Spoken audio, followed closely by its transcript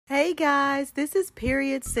Hey guys, this is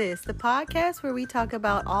Period Sis, the podcast where we talk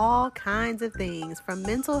about all kinds of things from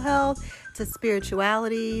mental health to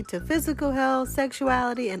spirituality to physical health,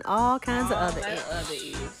 sexuality, and all kinds of other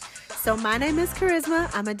issues. So my name is Charisma.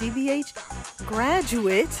 I'm a DBH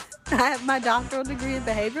graduate. I have my doctoral degree in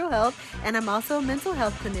behavioral health, and I'm also a mental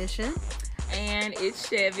health clinician. And it's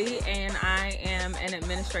Chevy, and I am an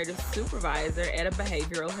administrative supervisor at a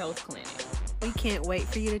behavioral health clinic. We can't wait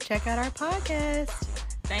for you to check out our podcast.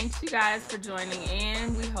 Thanks, you guys, for joining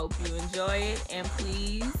in. We hope you enjoy it, and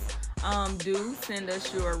please do send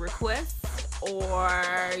us your requests or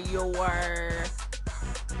your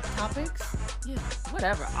topics. Yeah,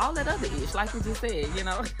 whatever. All that other ish, like we just said,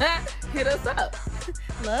 hit us up.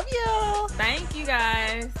 Love y'all. Thank you,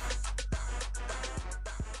 guys.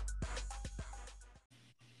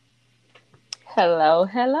 Hello,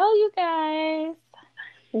 you guys.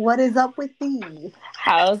 What is up with thee?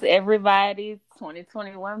 How's everybody's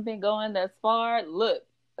 2021 been going thus far? Look,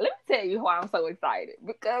 let me tell you why I'm so excited.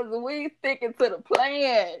 Because we sticking to the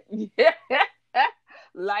plan.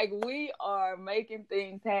 Like, we are making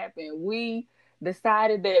things happen. We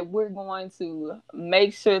decided that we're going to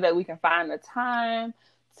make sure that we can find the time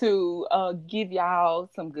to give y'all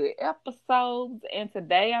some good episodes. And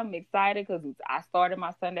today I'm excited because I started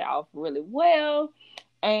my Sunday off really well.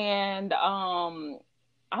 And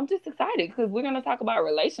I'm just excited because we're going to talk about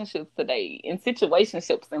relationships today and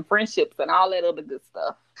situationships and friendships and all that other good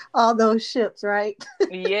stuff. All those ships, right?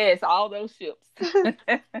 Yes, all those ships.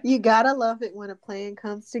 You gotta love it when a plan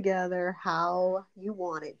comes together how you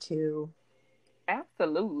want it to.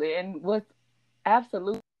 Absolutely. And what's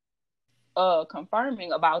absolutely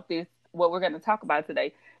confirming about this, what we're going to talk about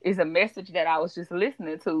today, is a message that I was just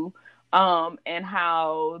listening to, and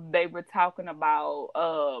how they were talking about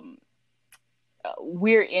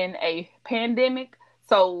we're in a pandemic,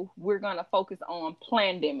 so we're going to focus on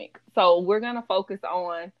plandemic. So we're going to focus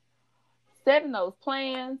on setting those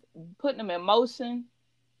plans, putting them in motion,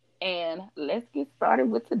 and let's get started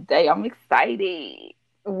with today. I'm excited.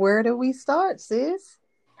 Where do we start, sis?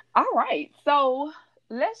 All right. So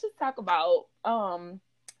let's just talk about,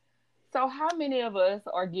 so how many of us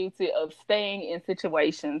are guilty of staying in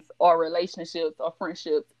situations or relationships or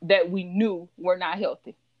friendships that we knew were not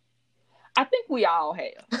healthy? I think we all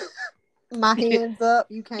have. My hands up.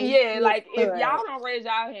 You can't. Yeah, like if y'all don't raise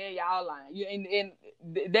y'all hand, y'all lying.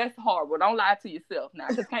 And that's horrible. Don't lie to yourself now,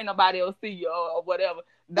 because can't nobody else see you or whatever.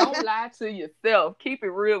 Don't lie to yourself. Keep it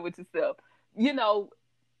real with yourself.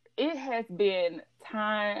 It has been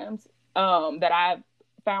times that I've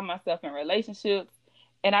found myself in relationships,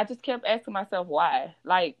 and I just kept asking myself why.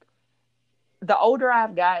 Like, the older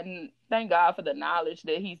I've gotten, thank God for the knowledge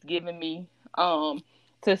that He's given me,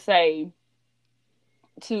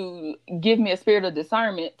 to give me a spirit of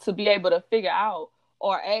discernment to be able to figure out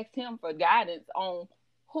or ask Him for guidance on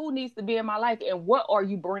who needs to be in my life and what are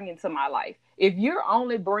you bringing to my life. If you're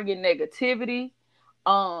only bringing negativity,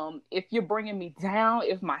 if you're bringing me down,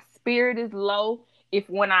 if my spirit is low, if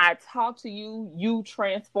when I talk to you, you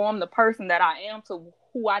transform the person that I am to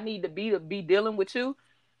who I need to be dealing with you,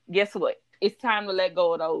 guess what? It's time to let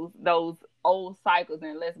go of those old cycles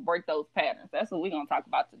and let's break those patterns. That's what we're going to talk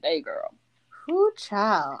about today, girl. Ooh,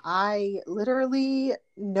 child. I literally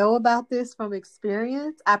know about this from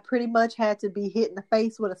experience. I pretty much had to be hit in the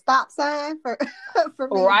face with a stop sign for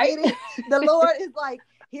me right? to get it. The Lord is like,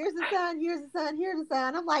 here's the sign, here's the sign, here's the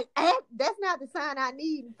sign. I'm like, that's not the sign I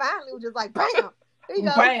need. And finally it was just like, bam, there you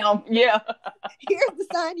go. Bam, yeah. Here's the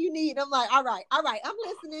sign you need. I'm like, all right, I'm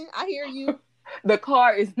listening. I hear you. The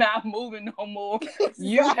car is not moving no more. Exactly.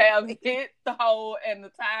 You have hit the hole and the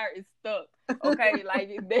tire is stuck. Okay,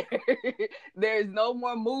 like there's no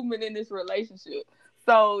more movement in this relationship.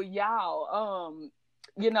 So y'all,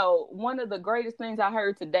 one of the greatest things I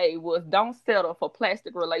heard today was don't settle for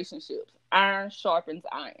plastic relationships. Iron sharpens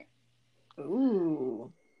iron.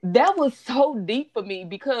 Ooh. That was so deep for me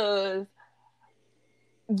because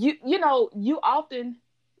you often,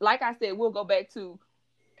 like I said, we'll go back to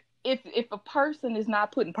if a person is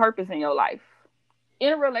not putting purpose in your life,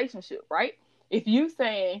 in a relationship, right? If you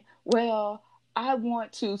saying, well, I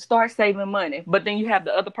want to start saving money, but then you have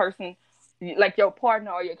the other person, like your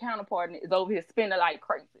partner or your counterpart, is over here spending like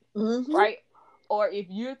crazy, right? Or if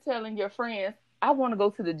you're telling your friends, I want to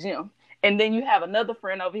go to the gym, and then you have another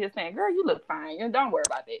friend over here saying, girl, you look fine, and don't worry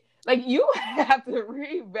about that. Like, you have to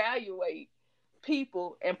reevaluate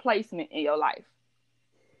people and placement in your life.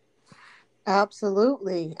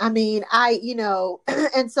 Absolutely. I mean,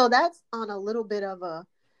 and so that's on a little bit of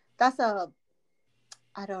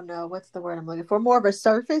I don't know what's the word I'm looking for, more of a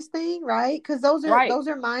surface thing, right? Because those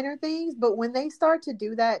are minor things, but when they start to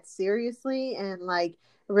do that seriously and like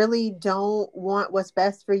really don't want what's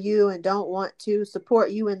best for you and don't want to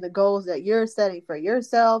support you in the goals that you're setting for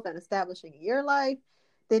yourself and establishing in your life,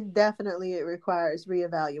 then definitely it requires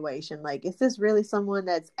reevaluation. Like, is this really someone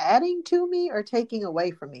that's adding to me or taking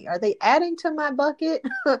away from me? Are they adding to my bucket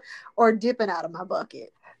or dipping out of my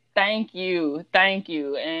bucket? Thank you. Thank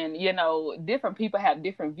you. And, different people have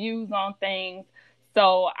different views on things.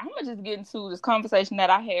 So I'm going to just get into this conversation that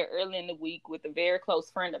I had early in the week with a very close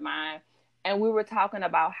friend of mine. And we were talking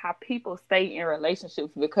about how people stay in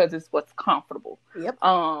relationships because it's what's comfortable. Yep.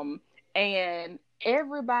 And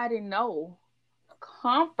everybody know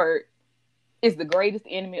comfort is the greatest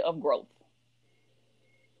enemy of growth.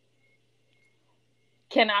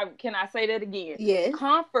 Can I say that again? Yes.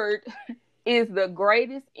 Comfort is the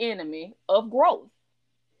greatest enemy of growth.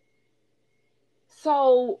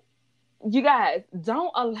 So, you guys,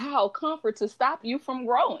 don't allow comfort to stop you from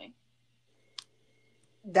growing.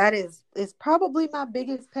 That is probably my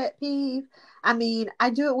biggest pet peeve. I mean,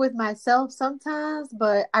 I do it with myself sometimes,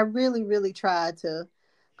 but I really, really try to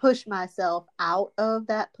push myself out of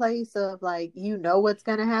that place of like, what's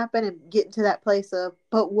going to happen, and get into that place of,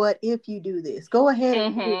 but what if you do this? Go ahead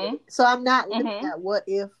and do it. So I'm not living that what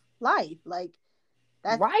if life. Like,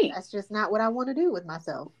 that's just not what I want to do with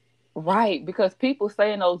myself. Right, because people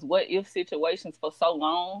stay in those what if situations for so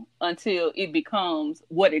long until it becomes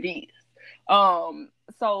what it is.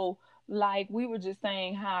 So like we were just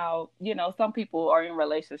saying how, some people are in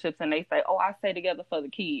relationships and they say, oh, I stay together for the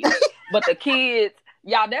kids. But the kids,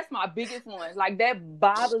 y'all, that's my biggest one. Like, that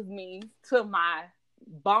bothers me to my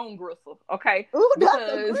bone gristle, okay? Ooh,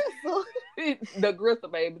 because the gristle. The gristle,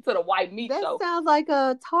 baby, to the white meat show. That sounds like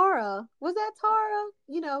a Tara. Was that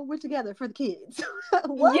Tara? We're together for the kids.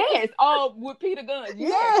 Yes, with Peter Gunn.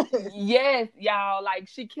 Yes, y'all. Like,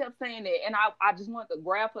 she kept saying that, and I just wanted to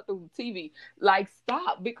grab her through the TV. Like,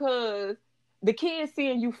 stop, because the kids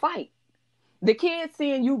seeing you fight. The kids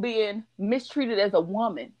seeing you being mistreated as a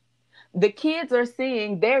woman. The kids are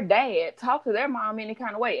seeing their dad talk to their mom any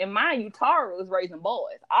kind of way. And mind you, Tara was raising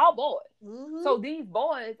boys, all boys. Mm-hmm. So these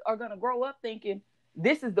boys are going to grow up thinking,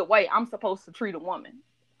 this is the way I'm supposed to treat a woman.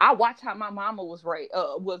 I watched how my mama was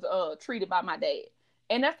treated by my dad.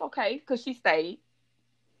 And that's okay, because she stayed.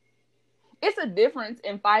 It's a difference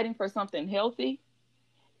in fighting for something healthy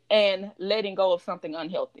and letting go of something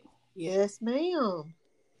unhealthy. Yes, ma'am.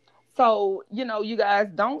 So, you guys,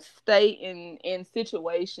 don't stay in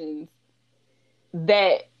situations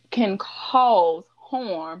that can cause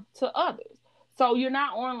harm to others. So you're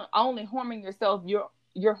not only harming yourself,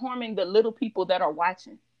 you're harming the little people that are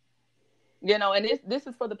watching. And this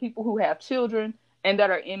is for the people who have children and that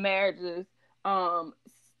are in marriages.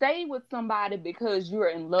 Stay with somebody because you're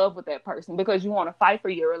in love with that person, because you want to fight for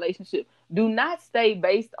your relationship. Do not stay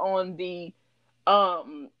based on the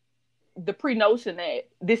pre-notion that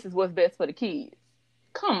this is what's best for the kids.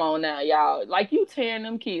 Come on now, y'all. Like, you tearing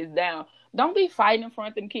them kids down. Don't be fighting in front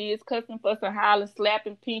of them kids, cussing, fussing, hollering,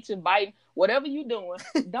 slapping, pinching, biting, whatever you doing.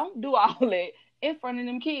 Don't do all that in front of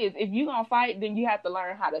them kids. If you're going to fight, then you have to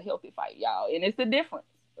learn how to healthy fight, y'all. And it's a difference,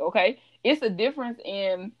 okay? It's a difference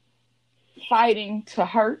in fighting to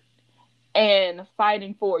hurt and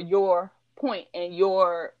fighting for your point and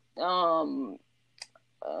your, help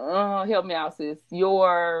me out, sis,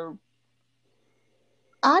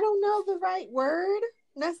 I don't know the right word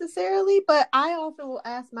necessarily, but I often will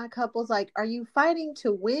ask my couples, like, are you fighting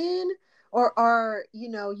to win, or are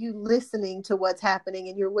you listening to what's happening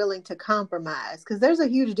and you're willing to compromise? Because there's a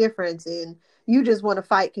huge difference in you just want to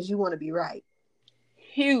fight because you want to be right.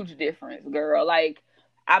 Huge difference, girl. Like,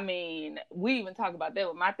 I mean, we even talk about that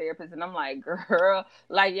with my therapist, and I'm like, girl,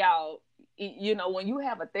 like, y'all, when you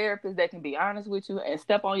have a therapist that can be honest with you and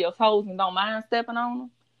step on your toes and don't mind stepping on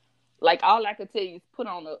them, like, all I could tell you is put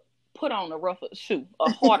on a rougher shoe,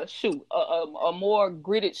 a harder shoe, a more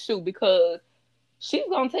gritted shoe, because she's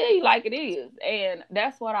going to tell you like it is. And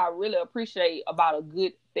that's what I really appreciate about a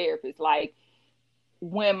good therapist. Like,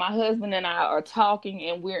 when my husband and I are talking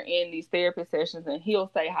and we're in these therapy sessions and he'll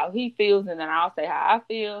say how he feels and then I'll say how I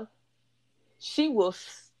feel, she will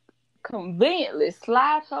conveniently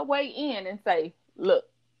slide her way in and say, look,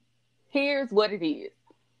 here's what it is.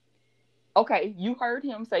 Okay, you heard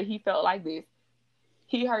him say he felt like this.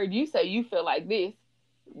 He heard you say you feel like this.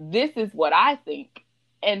 This is what I think.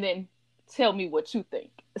 And then tell me what you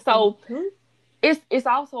think. So it's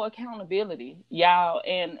also accountability, y'all.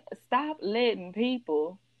 And stop letting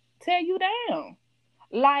people tear you down.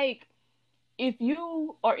 Like, if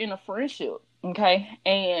you are in a friendship, okay,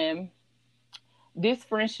 and this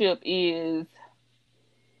friendship is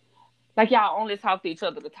like y'all only talk to each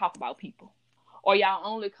other to talk about people, or y'all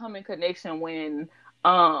only come in connection when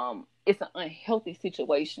it's an unhealthy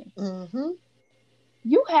situation. Mm-hmm.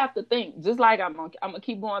 You have to think, just like I'm gonna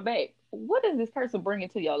keep going back. What is this person bringing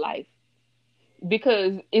to your life?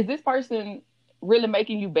 Because is this person really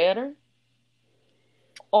making you better,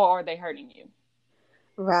 or are they hurting you?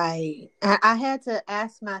 Right. I had to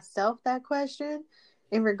ask myself that question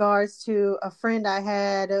in regards to a friend I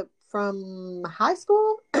had from high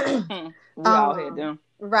school. We all had them.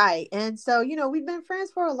 Right. And so, we've been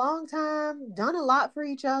friends for a long time, done a lot for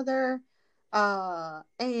each other.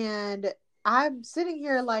 And I'm sitting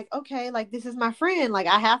here like, okay, like this is my friend. Like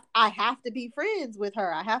I have to be friends with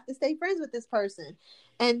her. I have to stay friends with this person.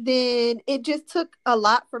 And then it just took a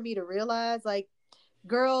lot for me to realize, like,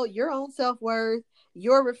 girl, your own self-worth,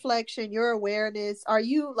 your reflection, your awareness, are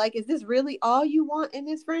you like, is this really all you want in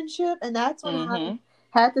this friendship? And that's when I Mm-hmm.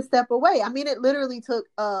 had to step away. I mean, it literally took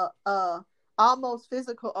a almost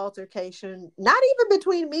physical altercation, not even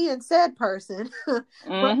between me and said person, but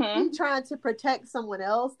me Mm-hmm. trying to protect someone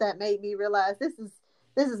else, that made me realize this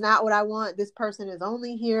is not what I want. This person is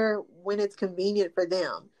only here when it's convenient for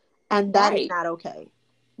them, and that is Right. not okay.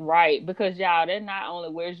 Right. Because y'all, that not only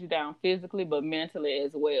wears you down physically, but mentally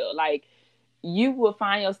as well. Like, you will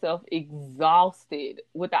find yourself exhausted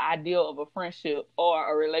with the idea of a friendship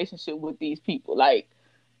or a relationship with these people. Like,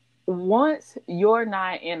 once you're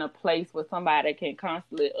not in a place where somebody can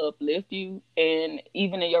constantly uplift you, and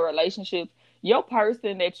even in your relationships, your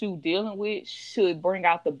person that you dealing with should bring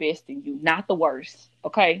out the best in you, not the worst.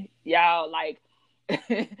 Okay, y'all, like,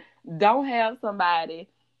 don't have somebody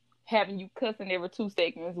having you cussing every 2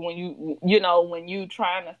 seconds when when you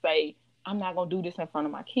trying to say, I'm not gonna do this in front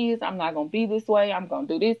of my kids, I'm not gonna be this way, I'm gonna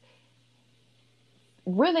do this.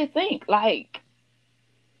 Really think, like,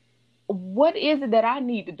 what is it that I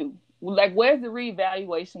need to do? Like, where's the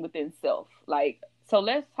reevaluation within self? Like, so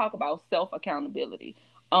let's talk about self accountability.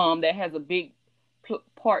 That has a big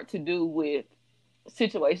part to do with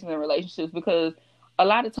situations and relationships, because a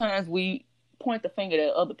lot of times we point the finger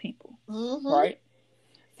at other people, Mm-hmm. right?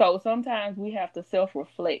 So sometimes we have to self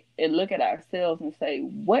reflect and look at ourselves and say,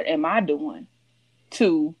 what am I doing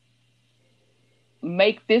to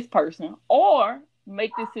make this person or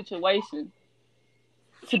make this situation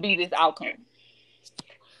to be this outcome?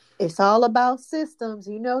 It's all about systems.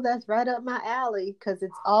 That's right up my alley, because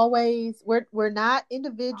it's always, we're not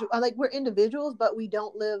individual, like we're individuals, but we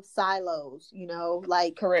don't live silos,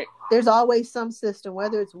 like Correct. there's always some system,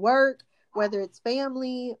 whether it's work, whether it's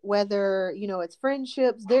family, whether, it's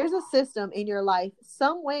friendships. There's a system in your life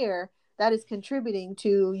somewhere that is contributing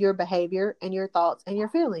to your behavior and your thoughts and your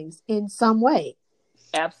feelings in some way.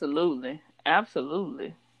 Absolutely.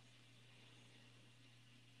 Absolutely.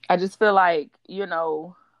 I just feel like,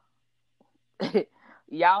 y'all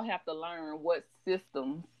have to learn what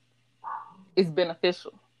systems is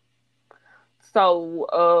beneficial. So,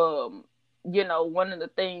 one of the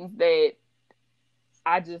things that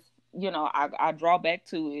I just, I draw back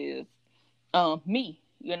to is me.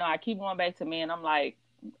 I keep going back to me, and I'm like,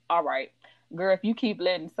 all right, girl, if you keep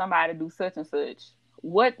letting somebody do such and such,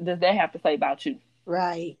 what does that have to say about you?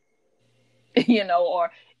 Right.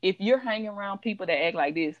 Or if you're hanging around people that act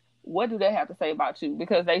like this, what do they have to say about you?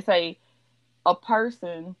 Because they say a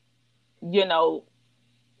person, you know,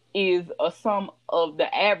 is a sum of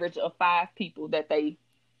the average of 5 people that they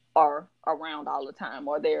are around all the time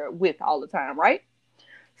or they're with all the time, right?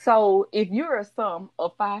 So if you're a sum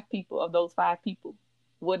of 5 people, of those 5 people,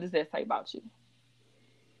 what does that say about you?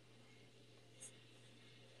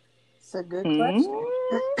 It's a good question.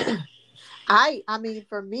 Mm-hmm. I mean,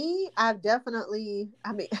 for me, I've definitely,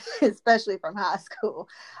 I mean, especially from high school,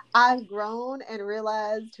 I've grown and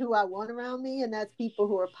realized who I want around me, and that's people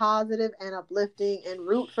who are positive and uplifting and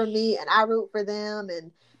root for me, and I root for them.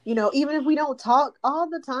 And, even if we don't talk all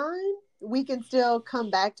the time, we can still come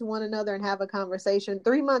back to one another and have a conversation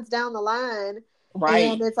 3 months down the line. And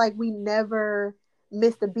Right, it's like we never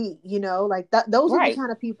missed a beat, like those are the right,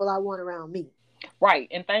 kind of people I want around me. right.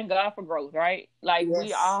 And thank God for growth, right? Like, we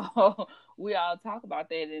Yes. all we all talk about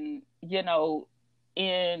that, and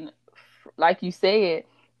in like you said,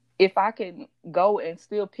 if I can go and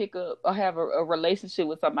still pick up or have a relationship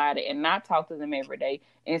with somebody and not talk to them every day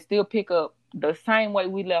and still pick up the same way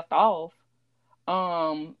we left off,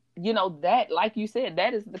 that, like you said,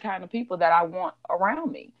 that is the kind of people that I want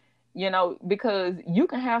around me. Because you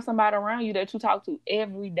can have somebody around you that you talk to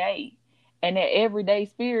every day, and that everyday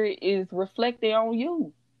spirit is reflected on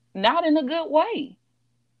you, not in a good way.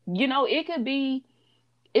 It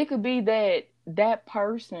could be that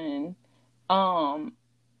person um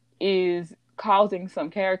is causing some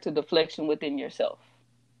character deflection within yourself,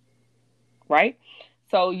 right?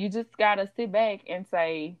 So you just gotta sit back and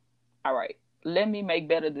say, all right, let me make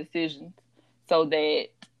better decisions so that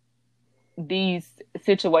these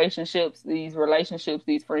situationships, these relationships,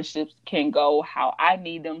 these friendships can go how I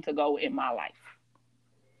need them to go in my life.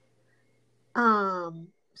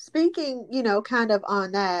 Speaking, kind of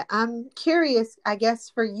on that, I'm curious, I guess,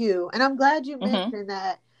 for you, and I'm glad you mentioned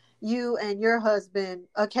that you and your husband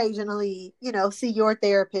occasionally, see your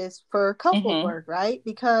therapist for couple work, right?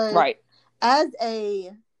 Because as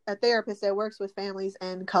a therapist that works with families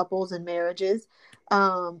and couples and marriages,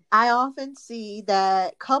 I often see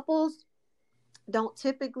that couples don't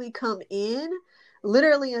typically come in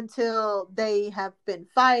literally until they have been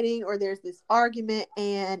fighting or there's this argument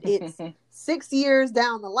and it's 6 years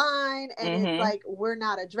down the line and it's like, we're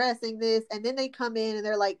not addressing this. And then they come in and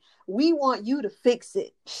they're like, we want you to fix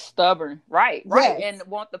it. Stubborn. Right. And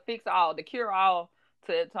want to fix all, to cure all,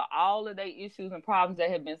 to all of their issues and problems that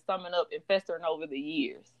have been summing up and festering over the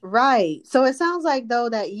years. Right. So it sounds like, though,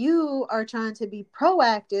 that you are trying to be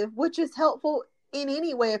proactive, which is helpful in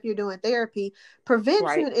any way if you're doing therapy.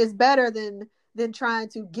 Prevention is better than trying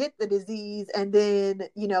to get the disease and then,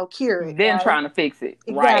 cure it. Then trying to fix it.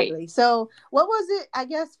 Exactly. Right. So what was it, I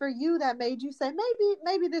guess, for you that made you say,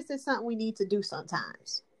 maybe this is something we need to do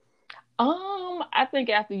sometimes? I think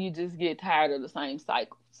after you just get tired of the same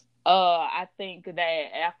cycles. I think that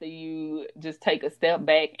after you just take a step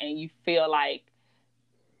back and you feel like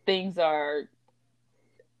things are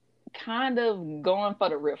kind of going for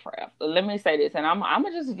the riffraff. So let me say this, and I'm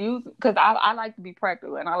gonna just use, because I like to be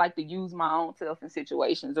practical and I like to use my own self in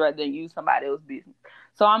situations rather than use somebody else's business.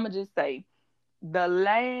 So I'm gonna just say the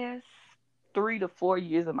last 3 to 4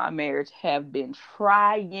 years of my marriage have been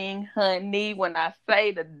trying, honey. When I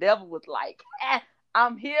say the devil was like,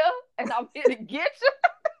 I'm here and I'm here to get you.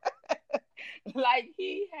 Like,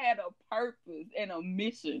 he had a purpose and a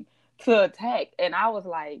mission to attack. And I was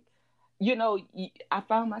like, I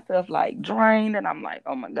found myself like drained and I'm like,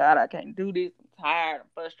 oh my God, I can't do this. I'm tired. I'm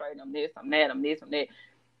frustrated. I'm this, I'm that, I'm this, I'm that.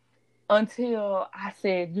 Until I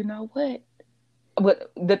said, you know what?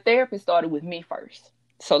 But the therapist started with me first.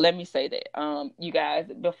 So let me say that, you guys,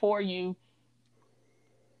 before you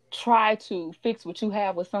try to fix what you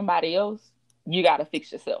have with somebody else, you got to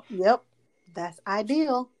fix yourself. Yep. That's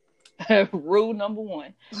ideal. Rule number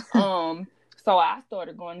 1. So I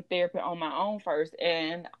started going to therapy on my own first.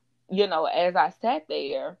 And, as I sat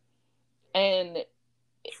there, and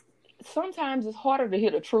sometimes it's harder to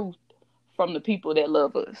hear the truth from the people that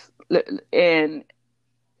love us. And,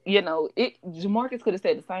 Jamarcus could have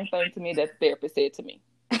said the same thing to me that the therapist said to me.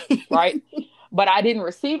 Right? But I didn't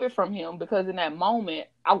receive it from him because in that moment,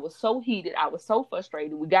 I was so heated. I was so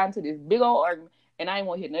frustrated. We got into this big old argument and I didn't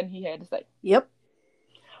want to hear nothing he had to say. Yep.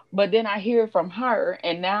 But then I hear it from her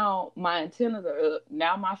and now my antennas are up.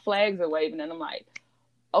 Now my flags are waving and I'm like,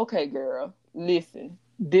 okay, girl, listen,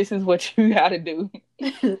 this is what you got to do.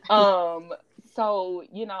 So,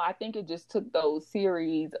 I think it just took those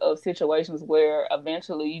series of situations where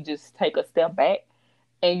eventually you just take a step back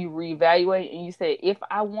and you reevaluate and you say, if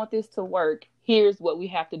I want this to work, here's what we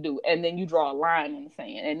have to do. And then you draw a line in the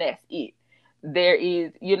sand and that's it. There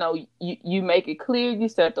is, you make it clear, you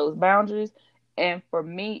set those boundaries. And for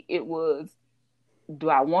me, it was, do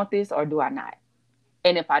I want this or do I not?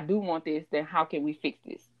 And if I do want this, then how can we fix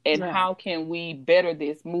this? And how can we better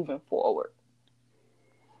this moving forward?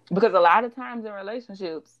 Because a lot of times in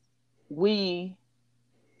relationships, we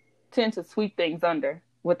tend to sweep things under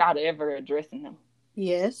without ever addressing them.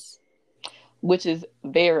 Yes. Which is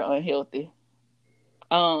very unhealthy.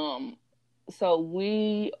 So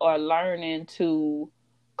we are learning to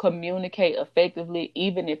communicate effectively,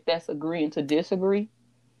 even if that's agreeing to disagree,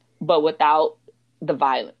 but without the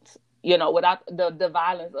violence, without the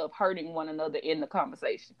violence of hurting one another in the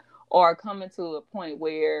conversation or coming to a point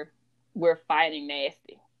where we're fighting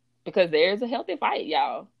nasty, because there's a healthy fight,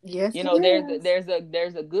 y'all. Yes.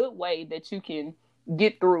 There's a good way that you can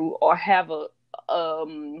get through or have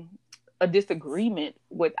a disagreement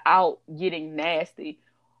without getting nasty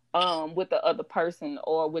with the other person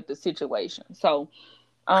or with the situation. So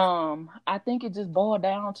I think it just boiled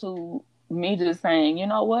down to me just saying, you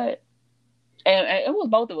know what? And it was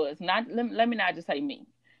both of us. Let me not just say me,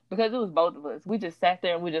 because it was both of us. We just sat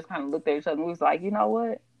there and we just kind of looked at each other and we was like, you know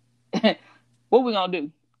what? What we gonna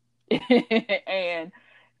do? And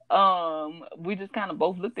we just kind of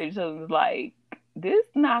both looked at each other and was like, this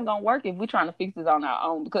not gonna work if we're trying to fix this on our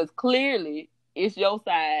own, because clearly it's your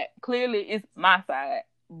side, clearly it's my side,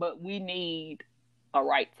 but we need a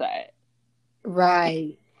right side.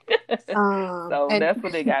 Right. So that's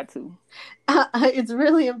what they got to. It's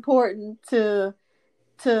really important to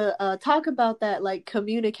talk about that, like,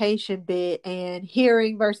 communication bit and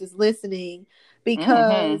hearing versus listening,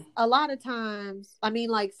 because a lot of times, I mean,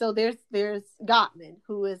 like, so there's Gottman,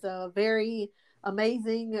 who is a very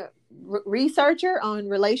amazing researcher on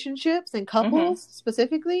relationships and couples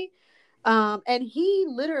specifically. And he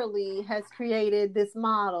literally has created this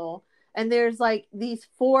model, and there's like these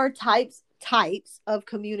four types of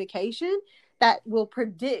communication that will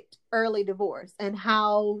predict early divorce and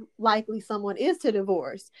how likely someone is to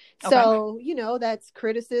divorce. So, that's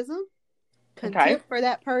criticism, contempt for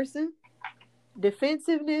that person,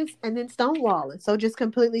 defensiveness, and then stonewalling. So just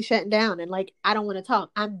completely shutting down and like, I don't want to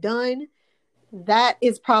talk. I'm done. That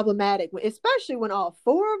is problematic, especially when all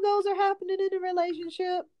four of those are happening in a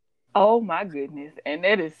relationship. Oh my goodness. And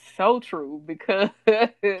that is so true, because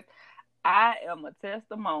I am a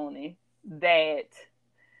testimony that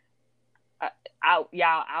I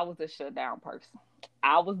was a shutdown person.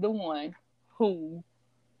 I was the one who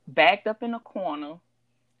backed up in a corner,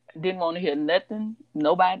 didn't want to hear nothing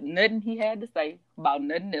he had to say about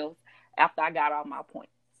nothing else after I got all my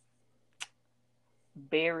points.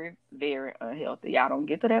 Very, very unhealthy. Y'all don't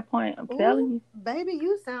get to that point. I'm telling you. Baby,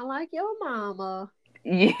 you sound like your mama.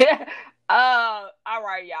 Yeah. All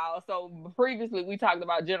right, y'all. So previously we talked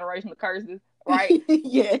about generational curses, right?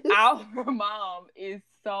 Yes. Our mom is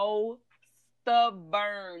so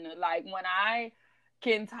stubborn. Like, when I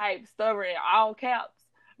can type stubborn in all caps,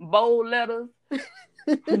 bold letters,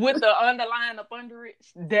 with the underline up under it,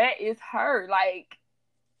 that is her. Like,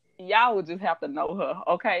 y'all would just have to know her,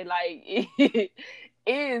 okay? Like, it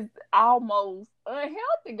is almost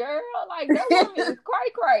unhealthy, girl. Like, that woman is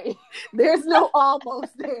cray-cray. There's no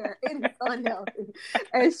almost there. It is unhealthy.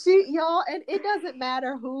 And and it doesn't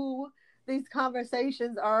matter who these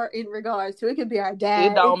conversations are in regards to. It could be our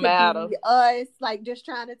dad. It don't matter. Be us, like, just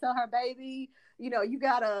trying to tell her, baby, you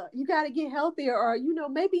gotta get healthier, or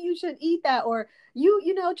maybe you shouldn't eat that, or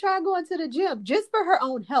try going to the gym just for her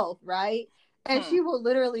own health, right? And she will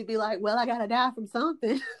literally be like, well, I gotta die from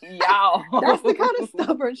something. Y'all. That's the kind of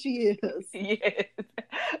stubborn she is. Yes.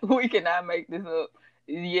 We cannot make this up.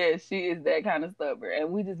 Yes, she is that kind of stubborn.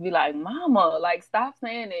 And we just be like, mama, like, stop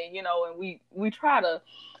saying it, and we try to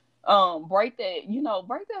break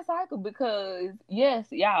that cycle, because yes,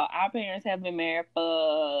 y'all, our parents have been married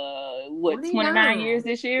for 29 years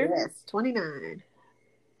this year. Yes, 29.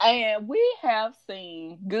 And we have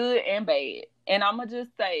seen good and bad. And I'm gonna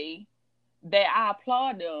just say that I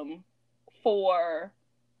applaud them for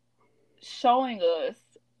showing us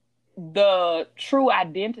the true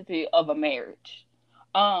identity of a marriage.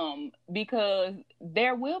 Because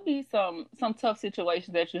there will be some tough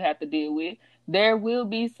situations that you have to deal with. There will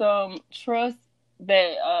be some trust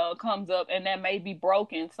that comes up and that may be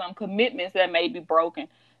broken, some commitments that may be broken.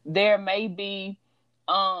 There may be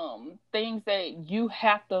things that you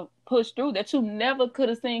have to push through that you never could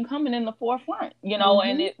have seen coming in the forefront,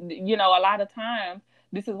 and it, a lot of times,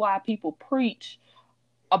 this is why people preach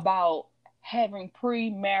about having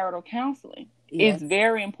premarital counseling. Yes. It's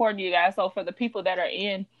very important, you guys. So for the people that are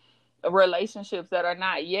in relationships that are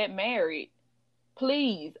not yet married,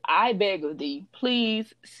 please, I beg of thee,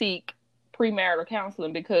 please seek premarital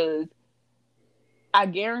counseling, because I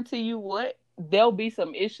guarantee you there'll be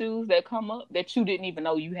some issues that come up that you didn't even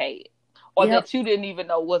know you had, or that you didn't even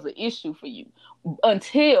know was an issue for you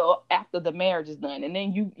until after the marriage is done. And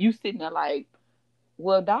then you sitting there like,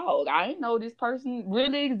 well, dog, I didn't know this person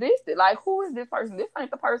really existed. Like, who is this person? This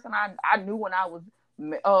ain't the person I knew when I was,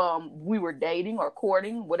 we were dating or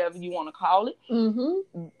courting, whatever you want to call it.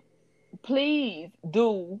 Mm-hmm. Please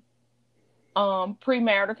do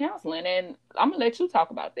premarital counseling. And I'm going to let you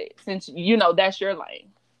talk about that, since, that's your lane.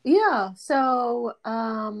 Yeah. So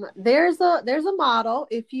there's a model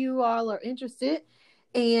if you all are interested.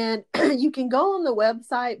 And you can go on the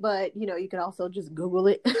website, but you can also just Google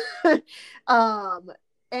it.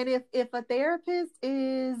 And if a therapist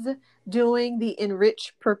is doing the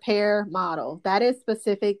Enrich Prepare model, that is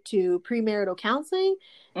specific to premarital counseling.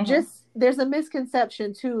 Mm-hmm. Just there's a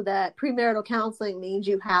misconception too that premarital counseling means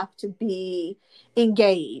you have to be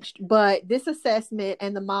engaged, but this assessment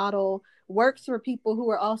and the model works for people who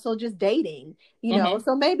are also just dating,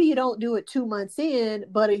 so maybe you don't do it 2 months in,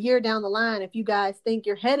 but a year down the line, if you guys think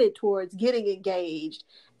you're headed towards getting engaged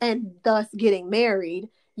and thus getting married,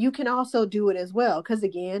 you can also do it as well. Because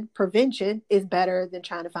again, prevention is better than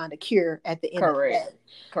trying to find a cure at the end of the day.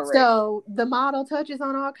 Correct. So the model touches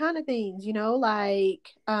on all kind of things,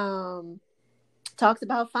 like, talks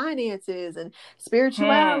about finances and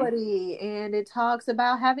spirituality, and it talks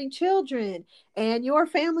about having children and your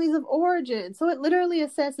families of origin. So it literally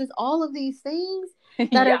assesses all of these things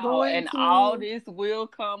that are going and all this will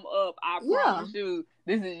come up. I promise you.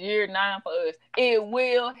 This is year 9 for us. It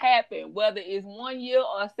will happen, whether it's 1 year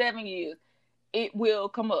or 7 years. it will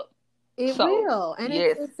come up. It So will. And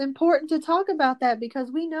yes, it's important to talk about that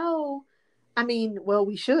because we know, I mean, well,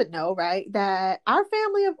 we should know, right, that our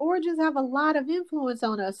family of origins have a lot of influence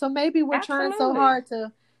on us. So maybe we're trying so absolutely. hard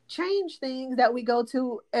to change things that we go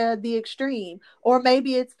to the extreme. Or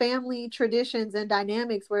maybe it's family traditions and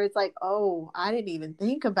dynamics where it's like, oh, I didn't even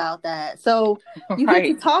think about that. So you get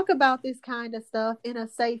to Right. talk about this kind of stuff in a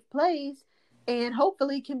safe place and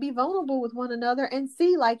hopefully can be vulnerable with one another and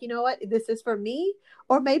see, like, you know what, this is for me,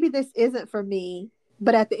 or maybe this isn't for me,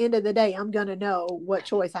 but at the end of the day, I'm gonna know what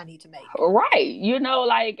choice I need to make. Right.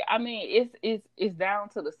 Like, I mean, it's down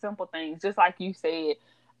to the simple things. Just like you said,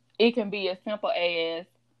 it can be as simple as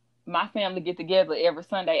my family get together every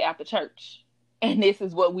Sunday after church. And this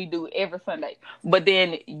is what we do every Sunday. But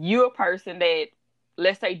then you're a person that,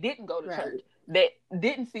 let's say, didn't go to Right. church, that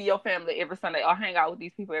didn't see your family every Sunday or hang out with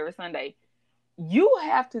these people every Sunday. You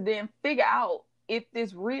have to then figure out if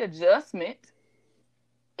this readjustment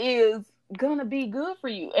is gonna be good for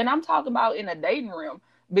you. And I'm talking about in a dating realm,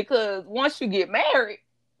 because once you get married,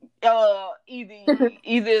 either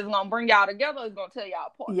it's gonna bring y'all together or it's gonna tear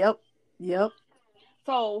y'all apart. Yep.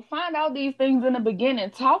 So find out these things in the beginning.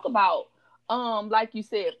 Talk about, like you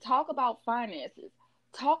said, talk about finances.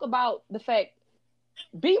 Talk about the fact,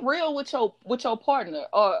 be real with your partner,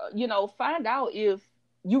 or find out if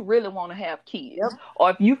you really want to have kids, Yep. or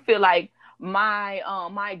if you feel like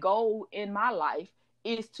my goal in my life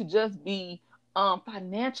is to just be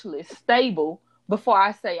financially stable before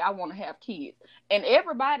I say I want to have kids. And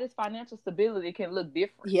everybody's financial stability can look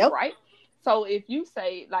different, Yep. right? So if you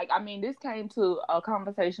say, like, I mean, this came to a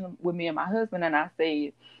conversation with me and my husband, and I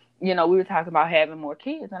said, we were talking about having more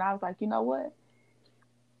kids, and I was like, you know what?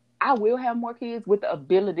 I will have more kids with the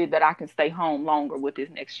ability that I can stay home longer with this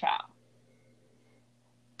next child.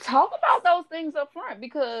 Talk about those things up front,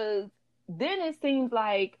 because then it seems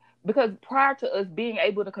like, because prior to us being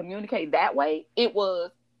able to communicate that way, it was,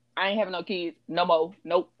 I ain't having no kids, no more,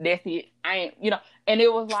 nope, that's it. I ain't, and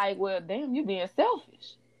it was like, well, damn, you being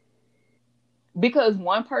selfish. Because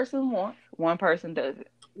one person wants, one person doesn't,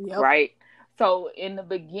 Yep. right? So in the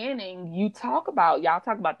beginning, y'all talk about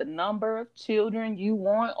the number of children you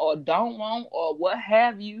want or don't want or what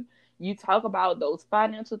have you. You talk about those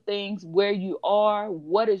financial things, where you are,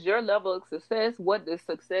 what is your level of success, what does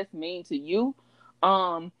success mean to you.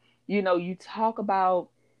 You talk about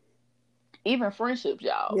even friendships,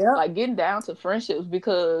 y'all. Yep. Like getting down to friendships,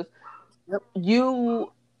 because Yep.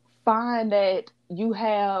 you find that you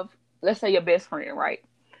have, let's say, your best friend, right?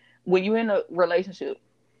 When you're in a relationship,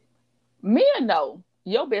 men know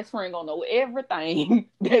your best friend gonna know everything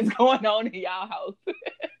that's going on in y'all house.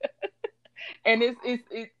 And it's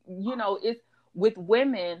with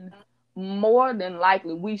women, more than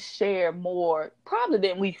likely we share more probably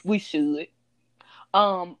than we should.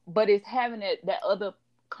 But it's having that other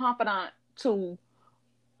confidant to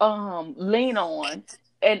lean on,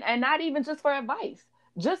 and not even just for advice,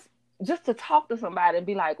 just to talk to somebody and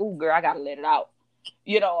be like, oh girl, I gotta let it out,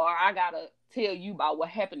 or I gotta tell you about what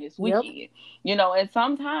happened this weekend. Yep. And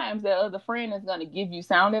sometimes that other friend is gonna give you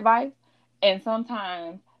sound advice, and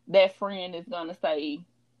sometimes that friend is gonna say,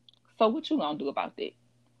 so what you gonna do about that?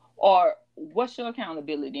 Or what's your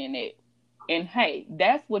accountability in that? And hey,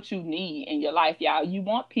 that's what you need in your life, y'all. You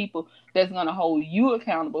want people that's gonna hold you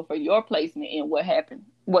accountable for your placement in what happened,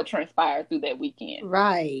 what transpired through that weekend.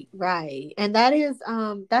 Right. And that is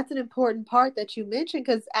that's an important part that you mentioned,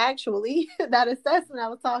 because actually that assessment I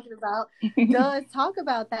was talking about does talk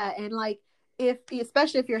about that. And like,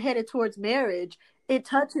 especially if you're headed towards marriage, it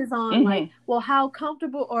touches on like, well, how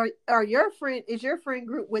comfortable are your friend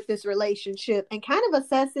group with this relationship, and kind of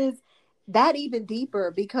assesses that even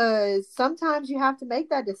deeper, because sometimes you have to make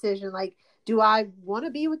that decision. Like, do I want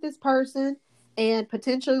to be with this person and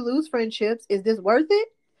potentially lose friendships? Is this worth it?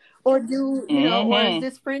 Or or is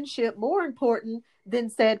this friendship more important than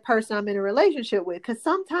said person I'm in a relationship with? Because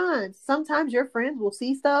sometimes your friends will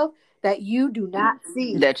see stuff that you do not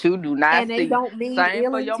see. And they don't mean Same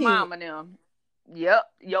ill for your intent. mama and them. Yep.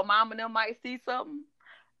 Your mama and them might see something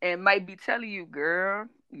and might be telling you, girl,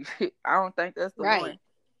 I don't think that's the one.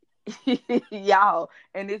 Y'all.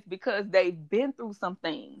 And it's because they've been through some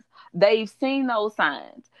things. They've seen those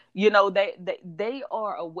signs. They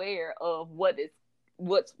are aware of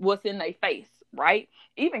what's in their face, right?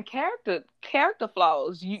 Even character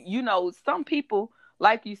flaws. Some people,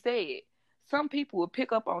 like you said, some people will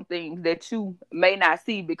pick up on things that you may not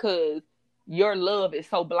see, because your love is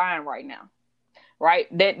so blind right now, right?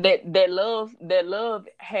 That love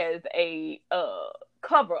has a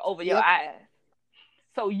cover over your eyes,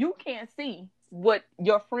 so you can't see what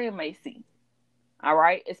your friend may see. All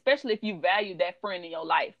right, especially if you value that friend in your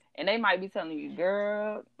life. And they might be telling you,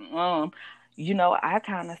 girl, I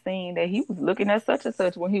kind of seen that he was looking at such and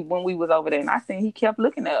such when we was over there, and I seen he kept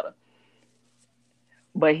looking at her.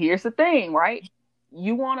 But here's the thing, right?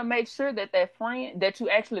 You want to make sure that friend, that you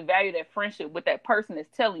actually value that friendship with that person is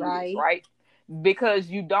telling you this, right? Because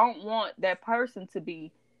you don't want that person to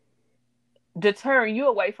be deterring you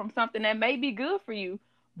away from something that may be good for you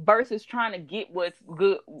versus trying to get what's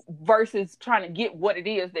good versus trying to get what it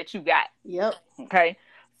is that you got. Yep. Okay.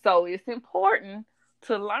 So it's important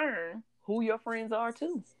to learn who your friends are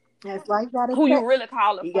too. That's why you really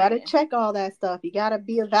call a friend. You got to check all that stuff. You got to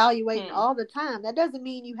be evaluating all the time. That doesn't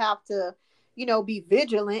mean you have to, be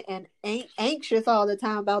vigilant and anxious all the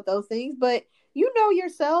time about those things. But you know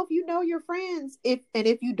yourself, you know your friends. If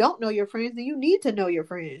you don't know your friends, then you need to know your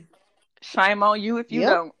friends. Shame on you if you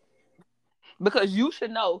don't. Because you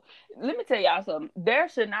should know. Let me tell y'all something. There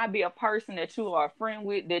should not be a person that you are a friend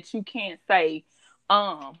with that you can't say,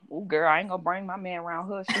 oh, girl, I ain't gonna bring my man around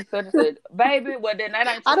her. She such and such. Baby, well, then that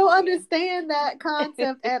ain't. I don't understand that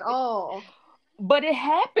concept at all. But it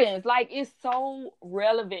happens. Like, it's so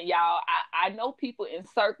relevant, y'all. I know people in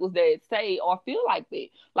circles that say or feel like that.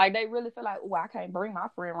 Like, they really feel like, oh, I can't bring my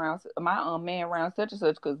friend around, my man around such and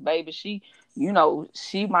such because, baby, she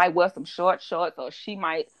might wear some short shorts or she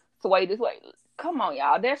might sway this way. Come on,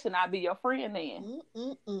 y'all. That should not be your friend then.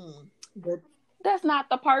 That's not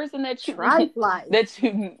the person that you... Trife life.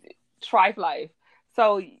 Trife life.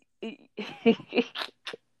 So...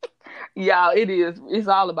 Y'all, it is. It's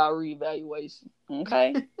all about reevaluation.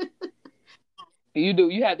 Okay.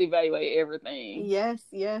 You have to evaluate everything. Yes,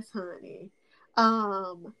 honey.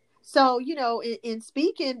 So, in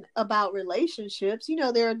speaking about relationships,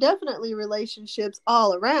 there are definitely relationships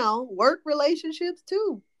all around, work relationships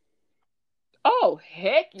too. Oh,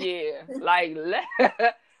 heck yeah. Like,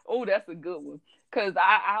 oh, that's a good one. Cause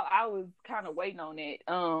I was kind of waiting on it.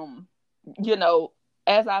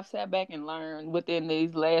 As I've sat back and learned within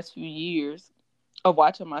these last few years of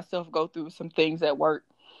watching myself go through some things at work,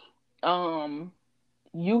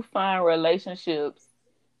 you find relationships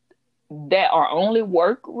that are only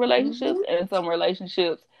work relationships and some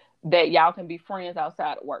relationships that y'all can be friends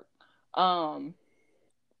outside of work.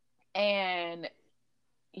 And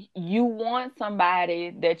you want somebody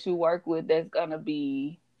that you work with that's going to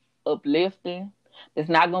be uplifting, that's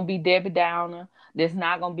not going to be Debbie Downer, that's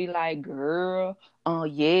not going to be like, girl, oh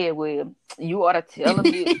yeah, well, you ought to tell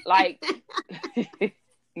them this. Like,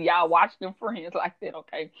 y'all watch them friends like that,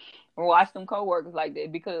 okay? Or watch them coworkers like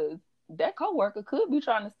that, because that coworker could be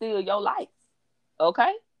trying to steal your life,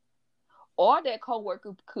 okay? Or that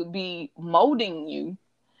coworker could be molding you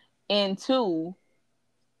into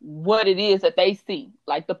what it is that they see,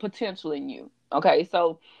 like the potential in you, okay?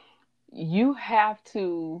 So you have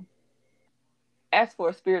to ask for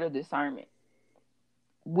a spirit of discernment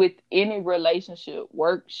with any relationship,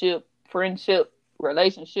 workship, friendship,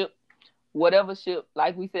 relationship, whatever ship,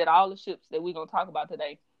 like we said, all the ships that we're going to talk about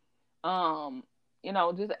today,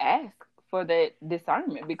 just ask for that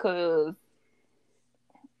discernment, because,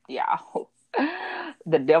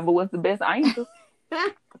 the devil was the best angel.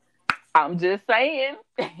 I'm just saying.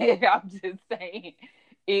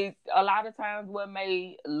 It's a lot of times what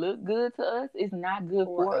may look good to us is not good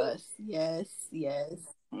for us. Yes.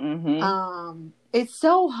 Mm-hmm. It's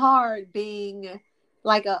so hard being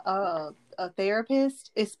like a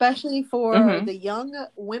therapist, especially for the young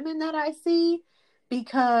women that I see,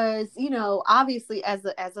 because obviously as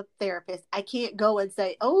a therapist, I can't go and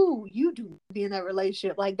say, oh, you do be in that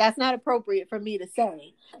relationship. Like, that's not appropriate for me to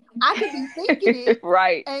say. I could be thinking it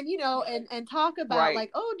right, and and talk about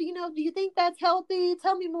like, oh, do you think that's healthy?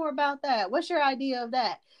 Tell me more about that. What's your idea of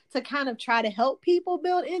that? To kind of try to help people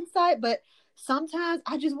build insight. But sometimes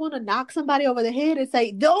I just want to knock somebody over the head and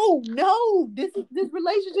say, no, this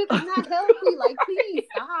relationship is not healthy. Like, please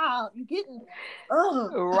stop. You're getting,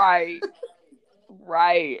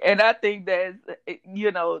 Right. And I think that's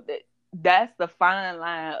the fine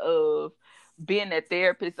line of being a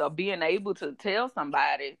therapist or being able to tell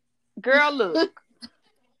somebody, girl, look,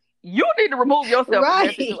 you need to remove yourself from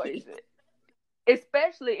that situation.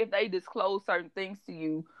 Especially if they disclose certain things to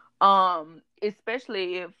you.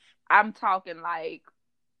 Especially if I'm talking like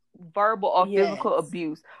verbal or physical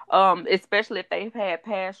abuse. Especially if they've had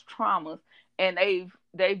past traumas and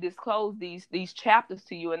they've disclosed these chapters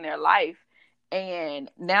to you in their life, and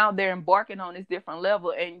now they're embarking on this different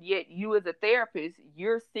level, and yet you as a therapist,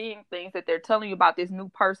 you're seeing things that they're telling you about this new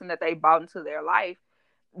person that they brought into their life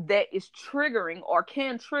that is triggering or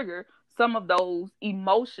can trigger some of those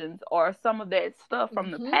emotions or some of that stuff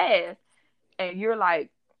from the past. And you're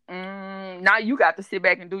like, now you got to sit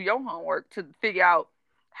back and do your homework to figure out,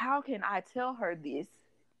 how can I tell her this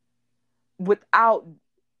without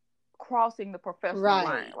crossing the professional line,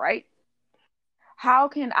 Right. right? How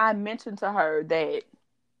can I mention to her that,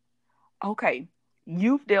 okay,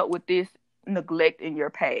 you've dealt with this neglect in your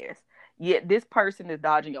past, yet this person is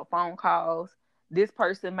dodging your phone calls. This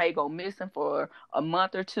person may go missing for a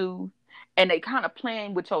month or two, and they kind of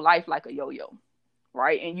playing with your life like a yo-yo,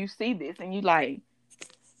 right? And you see this, and you like,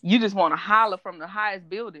 you just want to holler from the highest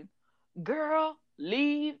building, girl,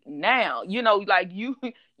 leave now. Like you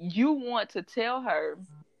want to tell her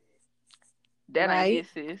that ain't Right. it,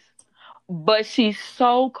 sis. But she's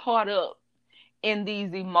so caught up in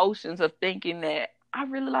these emotions of thinking that I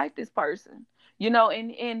really like this person,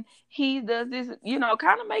 and he does this,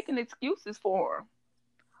 kind of making excuses for her.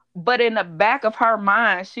 But in the back of her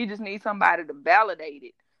mind, she just needs somebody to validate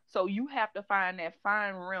it. So you have to find that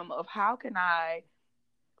fine rim of how can I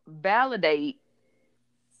validate,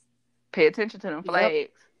 pay attention to them Yep. flags.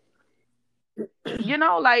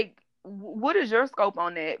 Like, what is your scope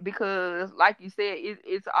on that? Because like you said,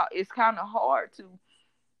 it's kind of hard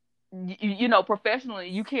to, professionally,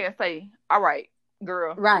 you can't say, all right,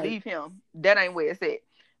 girl, Right. leave him. That ain't where it's at.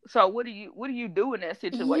 So what do you do in that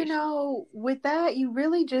situation? With that, you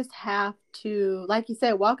really just have to, like you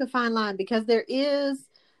said, walk a fine line, because there is,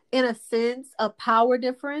 in a sense, a power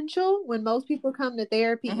differential. When most people come to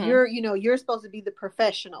therapy, Mm-hmm. you're supposed to be the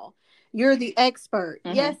professional. You're the expert.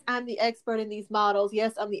 Mm-hmm. Yes, I'm the expert in these models.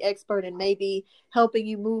 Yes, I'm the expert in maybe helping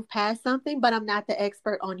you move past something, but I'm not the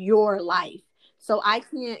expert on your life. So I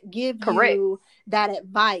can't give Correct. you that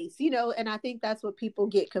advice, and I think that's what people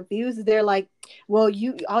get confused. They're like, well,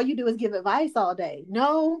 all you do is give advice all day.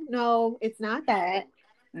 No, it's not that.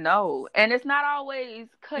 No, and it's not always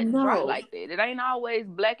cut and dry No, like that. It ain't always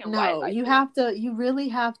black and white no, like that. you really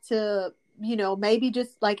have to, maybe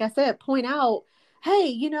just like I said, point out,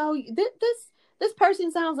 hey, this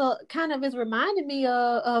person sounds kind of is reminding me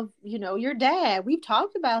of your dad. We've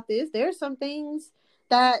talked about this. There's some things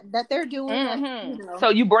that they're doing that, Mm-hmm. So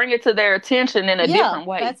you bring it to their attention in a yeah, different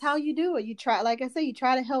way. that's how you do it. You try, like I say, you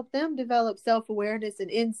try to help them develop self-awareness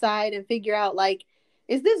and insight and figure out, like,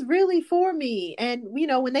 is this really for me? And,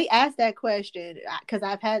 when they ask that question, because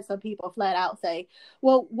I've had some people flat out say,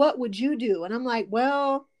 well, what would you do? And I'm like,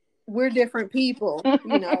 well, we're different people,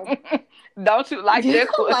 Don't you like that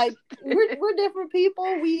question? like we're different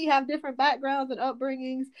people. We have different backgrounds and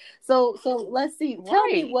upbringings. So let's see. Right. Tell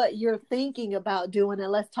me what you're thinking about doing, and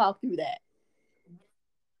let's talk through that.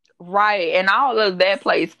 Right. And all of that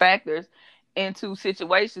plays factors into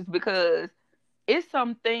situations, because it's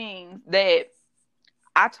some things that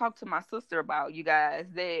I talk to my sister about, you guys,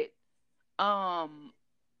 um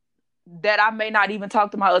that I may not even talk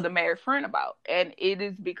to my other married friend about. And it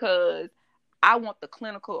is because I want the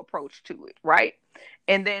clinical approach to it, right?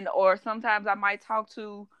 And then, or sometimes I might talk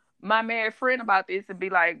to my married friend about this and be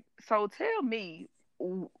like, so tell me,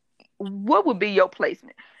 what would be your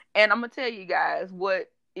placement? And I'm going to tell you guys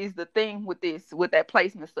what is the thing with that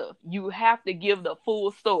placement stuff. You have to give the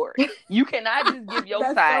full story. You cannot just give your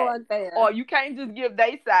That's side. so unfair. Or you can't just give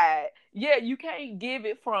their side. Yeah, you can't give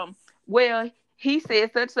it from, well, he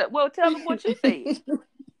said such. Well, tell them what you said.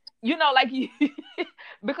 Like you,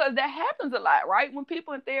 because that happens a lot, right? When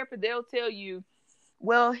people in therapy, they'll tell you,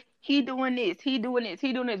 well, he doing this, he doing this,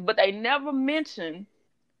 he doing this, but they never mention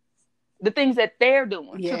the things that they're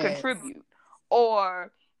doing to contribute,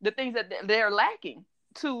 or the things that they're lacking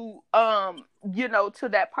to, to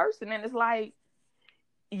that person. And it's like,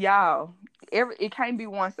 y'all, it can't be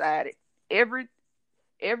one-sided. Every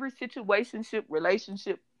situationship,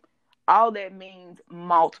 relationship, all that means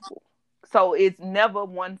multiple. So it's never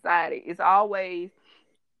one-sided. It's always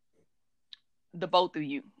the both of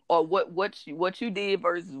you, or what you did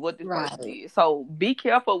versus what this person did. So be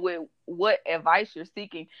careful with what advice you're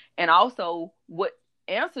seeking, and also what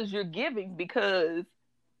answers you're giving, because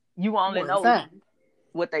you only know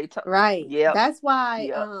what they told. Right. Yeah. That's why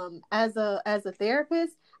as a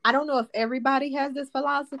therapist, I don't know if everybody has this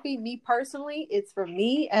philosophy. Me personally, it's for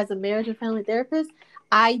me as a marriage and family therapist.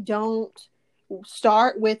 I don't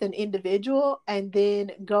start with an individual and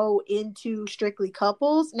then go into strictly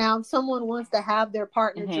couples. Now, if someone wants to have their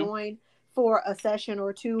partner join for a session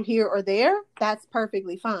or two here or there, that's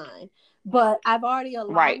perfectly fine. But I've already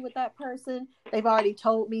aligned with that person. They've already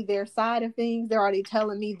told me their side of things. They're already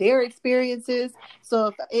telling me their experiences. So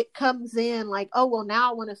if it comes in like, oh, well,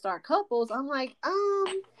 now I want to start couples, I'm like,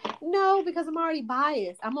 no, because I'm already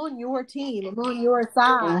biased. I'm on your team. I'm on your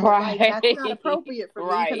side. Right. Like, that's not appropriate for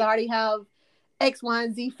me, because I already have X, Y,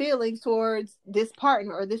 and Z feelings towards this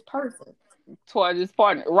partner or this person.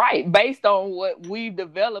 Right, based on what we've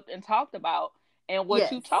developed and talked about, and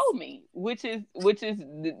what you told me, which is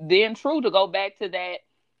then true, to go back to that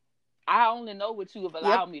I only know what you have Yep.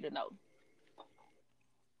 allowed me to know.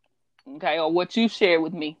 Okay, or what you share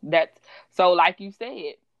with me. That's so, like you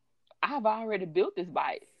said, I've already built this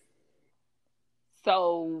bias.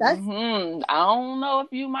 So That's I don't know if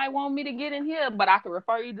you might want me to get in here, but I can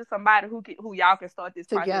refer you to somebody who y'all can start this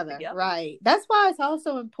process together, together. right? That's why it's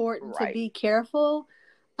also important to Right. be careful.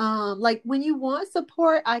 Like when you want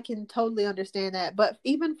support, I can totally understand that, but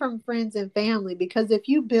even from friends and family, because if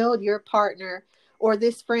you build your partner or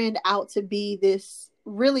this friend out to be this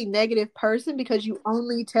really negative person because you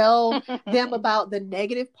only tell them about the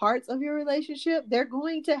negative parts of your relationship, they're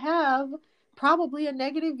going to have probably a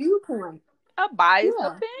negative viewpoint. A biased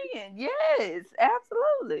Yeah. opinion. Yes,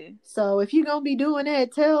 absolutely. So if you're gonna be doing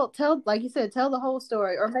that, tell like you said, tell the whole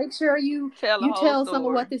story, or make sure you Tell the you whole tell some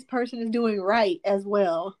of what story. this person is doing right as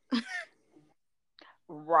well.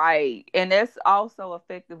 Right. And that's also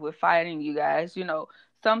effective with fighting, you guys.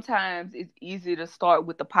 Sometimes it's easy to start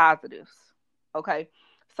with the positives. Okay.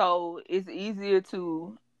 So it's easier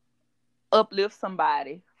to uplift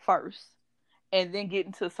somebody first and then get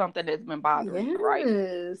into something that's been bothering you, right?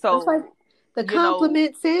 Yes, that's like So, the you know,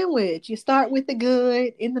 compliment sandwich. You start with the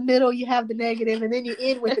good, in the middle you have the negative, and then you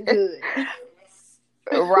end with the good.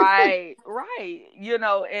 right, right.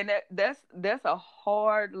 And that's a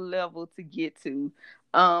hard level to get to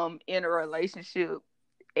in a relationship.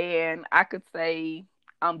 And I could say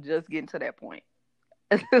I'm just getting to that point.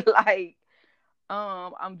 Like,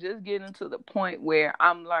 I'm just getting to the point where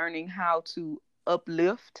I'm learning how to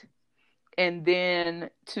uplift and then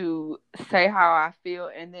to say how I feel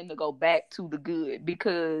and then to go back to the good,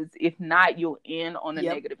 because if not, you'll end on a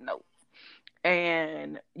Yep. negative note.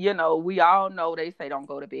 And we all know they say don't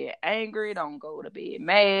go to bed angry, don't go to bed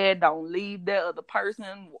mad, don't leave that other person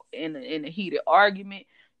in a heated argument.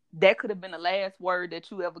 That could have been the last word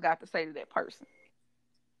that you ever got to say to that person.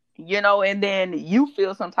 And then you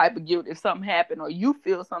feel some type of guilt if something happened, or you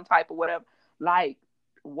feel some type of whatever. Like,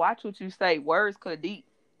 watch what you say. Words cut deep.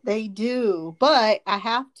 They do, but I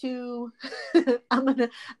have to. I'm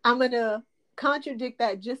gonna contradict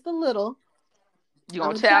that just a little. You I'm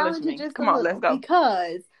gonna gonna challenge challenge it me? just a Come on, let's little go.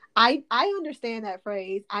 because I understand that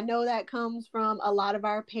phrase. I know that comes from a lot of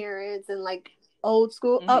our parents and like old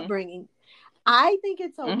school Mhm. upbringing. I think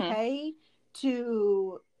it's Mhm. okay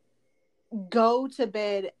to go to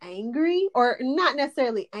bed angry, or not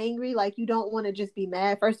necessarily angry, like you don't want to just be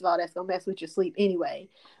mad. First of all, that's gonna mess with your sleep anyway.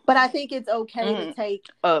 But I think it's okay to Mhm. take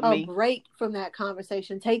a Me. break from that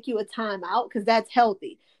conversation, take you a time out, because that's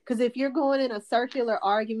healthy. Because if you're going in a circular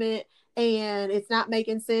argument and it's not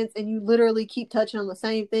making sense and you literally keep touching on the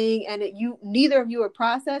same thing and you neither of you are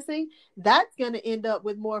processing, that's going to end up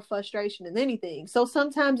with more frustration than anything. So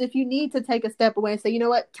sometimes if you need to take a step away and say, you know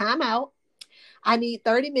what, time out, I need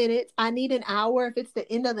 30 minutes. I need an hour if it's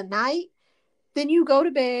the end of the night. Then you go to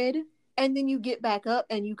bed and then you get back up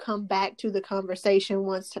and you come back to the conversation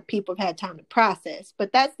once people have had time to process.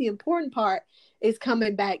 But that's the important part, is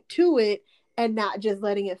coming back to it and not just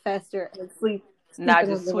letting it fester and Not sweeping under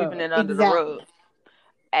just the sweeping rug. it under the Exactly. rug.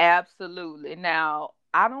 Absolutely. Now,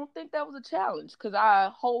 I don't think that was a challenge because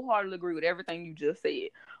I wholeheartedly agree with everything you just said.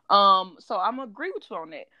 So I'm gonna agree with you on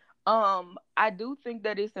that. I do think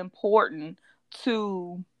that it's important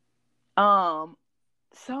to um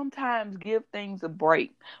sometimes give things a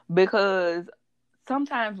break, because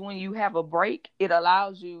sometimes when you have a break, it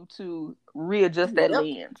allows you to readjust that Yep.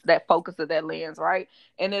 lens, that focus of that lens, right?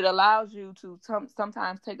 And it allows you to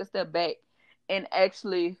sometimes take a step back and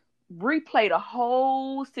actually replay the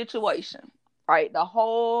whole situation, right? The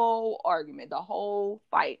whole argument, the whole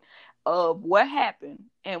fight of what happened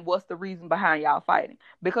and what's the reason behind y'all fighting.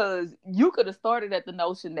 Because you could have started at the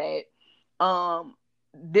notion that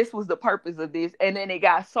this was the purpose of this, and then it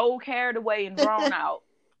got so carried away and drawn out.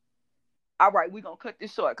 All right, we're gonna cut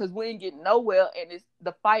this short because we ain't getting nowhere, and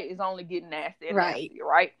the fight is only getting nasty and Right. nastier,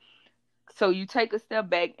 right? So you take a step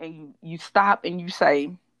back and you stop and you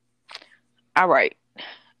say, all right,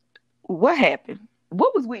 what happened?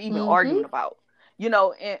 What was we even Mm-hmm. arguing about?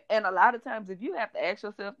 And a lot of times, if you have to ask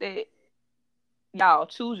yourself that, y'all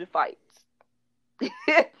choose your fights,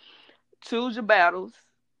 choose your battles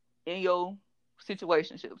in your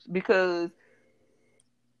situationships, because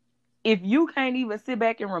if you can't even sit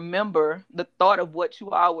back and remember the thought of what you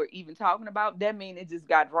all were even talking about, that means it just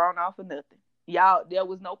got drawn off of nothing. Y'all, there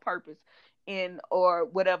was no purpose in or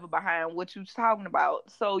whatever behind what you was talking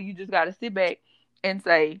about. So you just got to sit back and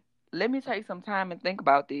say, let me take some time and think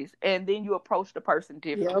about this. And then you approach the person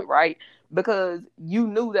differently, Yep. right? Because you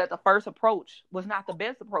knew that the first approach was not the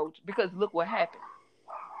best approach, because look what happened.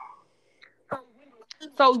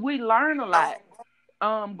 So we learn a lot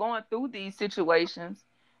going through these situations.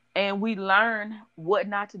 and we learn what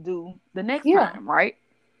not to do the next Yeah. time, right?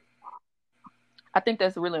 I think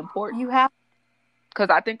that's really important You have because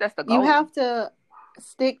I think that's the you goal. have to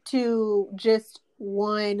stick to just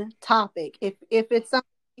one topic. If it's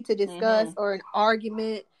something to discuss or an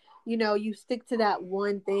argument, you stick to that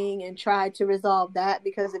one thing and try to resolve that,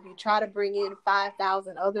 because if you try to bring in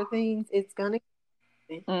 5,000 other things, it's gonna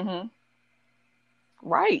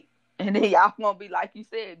Right. And then y'all gonna be, like you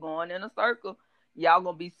said, going in a circle. Y'all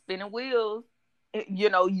gonna be spinning wheels.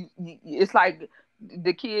 It's like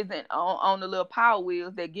the kids on the little power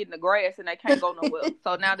wheels that get in the grass and they can't go nowhere.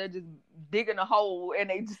 So now they're just digging a hole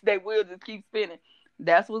and they wheel just keep spinning.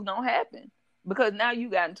 That's what's gonna happen, because now you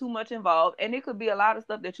gotten too much involved, and it could be a lot of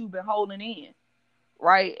stuff that you've been holding in,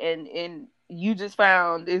 right? And you just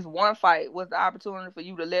found this one fight was the opportunity for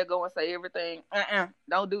you to let go and say everything.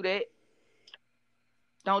 Don't do that.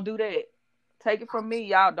 Don't do that. Take it from me,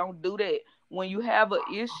 y'all. Don't do that. When you have an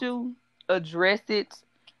issue, address it.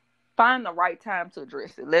 Find the right time to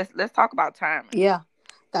address it. Let's talk about timing. Yeah,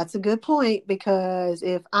 that's a good point, because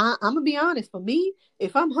if I'm gonna be honest, for me,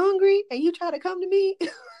 if I'm hungry and you try to come to me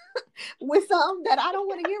with something that I don't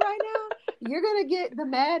want to get right now, you're gonna get the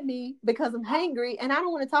mad me because I'm hangry and I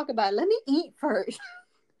don't want to talk about it. Let me eat first.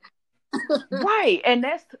 Right. And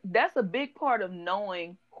that's a big part of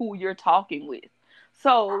knowing who you're talking with.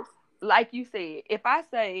 So, like you said, if I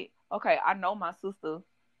say, okay, I know my sister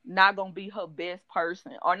not gonna be her best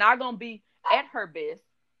person or not gonna be at her best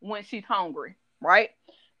when she's hungry, right?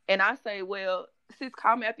 And I say, well, sis,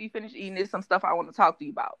 call me after you finish eating. There's some stuff I want to talk to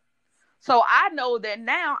you about. So I know that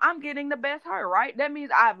now I'm getting the best her, right? That means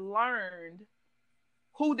I've learned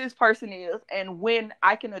who this person is and when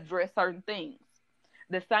I can address certain things.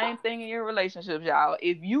 The same thing in your relationships, y'all.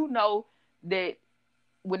 If you know that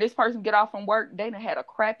when this person get off from work, they done had a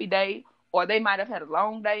crappy day, or they might have had a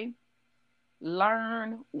long day,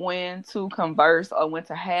 learn when to converse or when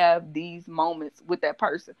to have these moments with that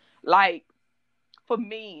person. Like, for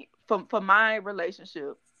me, for my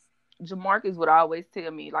relationship, Jamarcus would always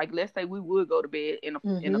tell me, like, let's say we would go to bed in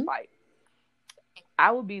a fight.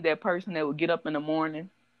 I would be that person that would get up in the morning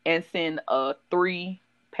and send a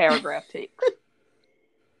 3-paragraph text.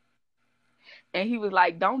 And he was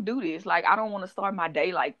like, don't do this. Like, I don't want to start my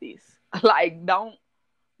day like this. Like, don't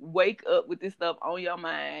wake up with this stuff on your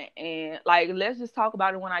mind. And, like, let's just talk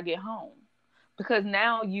about it when I get home. Because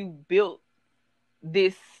now you built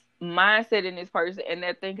this mindset in this person, and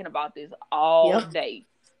they're thinking about this all day.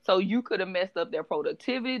 So you could have messed up their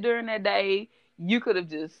productivity during that day. You could have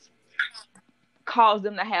just caused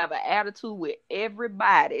them to have an attitude with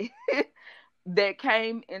everybody that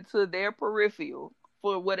came into their peripheral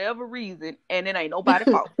for whatever reason, and it ain't nobody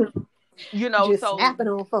fault. Just snapping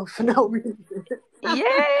on folks for no reason.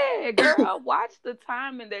 Yeah, girl, watch the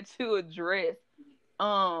timing that you address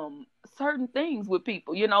certain things with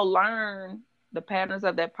people. Learn the patterns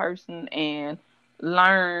of that person and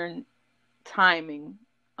learn timing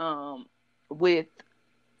with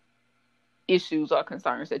issues or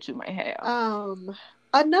concerns that you may have.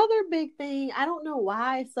 Another big thing, I don't know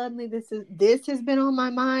why suddenly this has been on my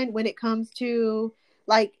mind when it comes to,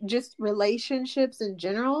 like, just relationships in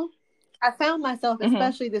general. I found myself,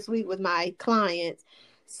 especially this week with my clients,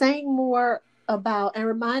 saying more about and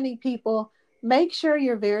reminding people, make sure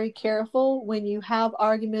you're very careful when you have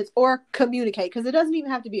arguments or communicate, because it doesn't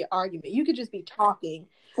even have to be an argument. You could just be talking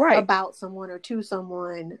about someone or to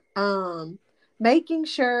someone. Making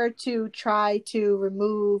sure to try to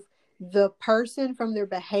remove the person from their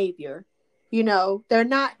behavior. They're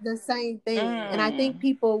not the same thing. And I think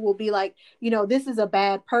people will be like, this is a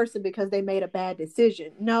bad person because they made a bad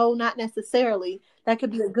decision. No, not necessarily. That could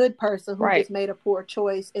be a good person who just made a poor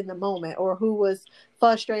choice in the moment, or who was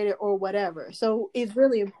frustrated or whatever. So it's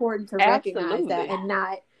really important to recognize that and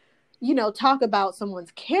not, talk about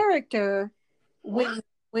someone's character when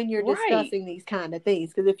you're discussing these kind of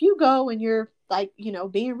things. Because if you go and you're, like,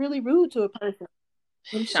 being really rude to a person,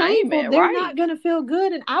 and shameful, they're not going to feel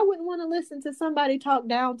good. And I wouldn't want to listen to somebody talk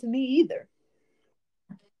down to me either.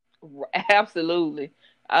 Absolutely.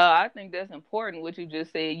 I think that's important, what you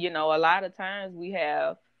just said. A lot of times we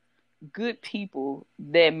have good people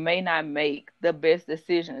that may not make the best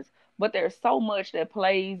decisions, but there's so much that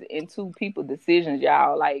plays into people's decisions,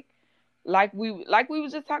 y'all. Like we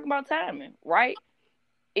was just talking about timing, right?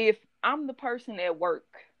 If I'm the person at work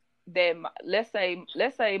that, let's say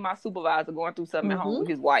my supervisor going through something at home with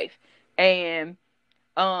his wife, and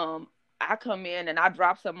I come in and I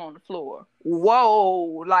drop something on the floor.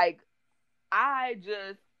 Whoa,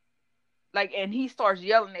 and he starts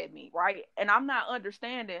yelling at me, right? And I'm not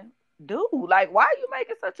understanding, dude, like, why are you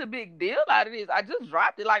making such a big deal out of this? I just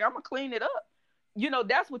dropped it. Like, I'm gonna clean it up.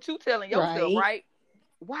 That's what you telling yourself, Right. right?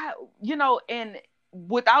 Why, and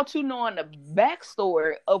without you knowing the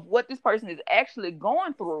backstory of what this person is actually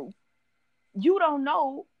going through, you don't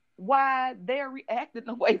know why they're reacting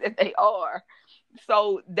the way that they are.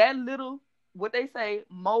 So that little, what they say,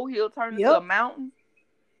 molehill turned into a Yep. mountain,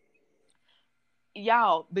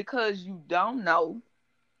 y'all, because you don't know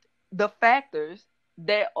the factors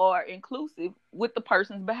that are inclusive with the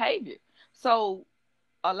person's behavior. So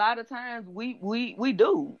a lot of times we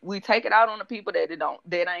take it out on the people that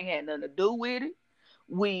ain't had nothing to do with it.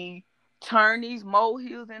 We turn these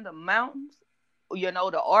molehills into mountains.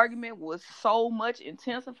 The argument was so much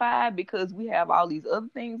intensified because we have all these other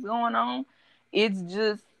things going on. It's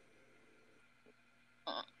just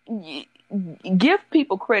give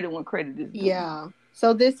people credit when credit is due. Yeah.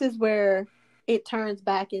 So this is where it turns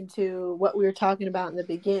back into what we were talking about in the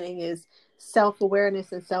beginning, is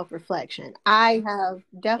self-awareness and self-reflection. I have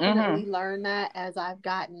definitely learned that as I've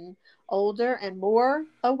gotten older and more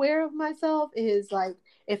aware of myself, is like,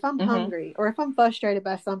 if I'm hungry or if I'm frustrated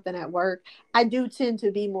by something at work, I do tend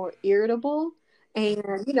to be more irritable. And,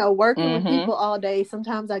 working with people all day,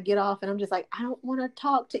 sometimes I get off and I'm just like, I don't want to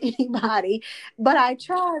talk to anybody. But I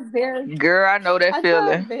try Girl, I know that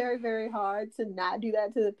feeling. very, very hard to not do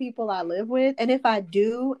that to the people I live with. And if I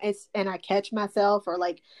do, and I catch myself, or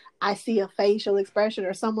like I see a facial expression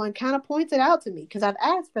or someone kind of points it out to me because I've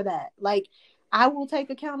asked for that, like, I will take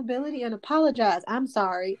accountability and apologize. I'm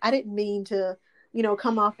sorry. I didn't mean to,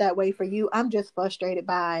 come off that way for you. I'm just frustrated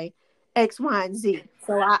by X, Y, and Z.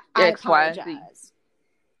 So I X, Y, and Z. apologize.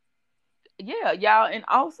 Yeah, y'all. And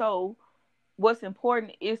also, what's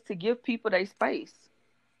important is to give people their space.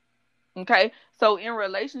 Okay. So in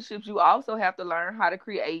relationships, you also have to learn how to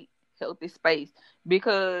create healthy space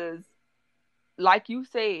because, like you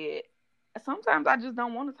said, sometimes I just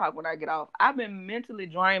don't want to talk when I get off. I've been mentally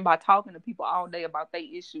drained by talking to people all day about their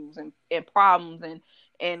issues and problems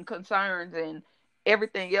and concerns and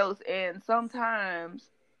everything else. And sometimes,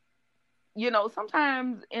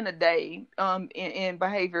 sometimes in a day, in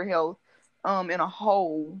behavioral health, in a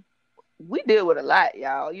whole, we deal with a lot,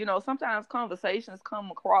 y'all. Sometimes conversations come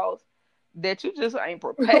across that you just ain't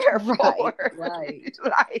prepared for. Right.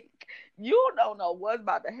 Like, you don't know what's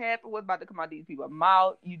about to happen, what's about to come out of these people's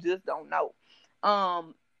mouth. You just don't know.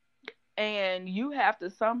 And you have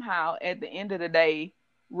to somehow, at the end of the day,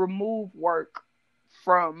 remove work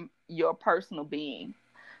from your personal being.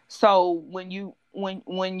 So when you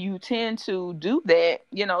tend to do that,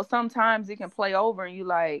 sometimes it can play over and you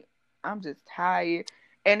like, I'm just tired.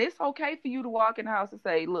 And it's okay for you to walk in the house and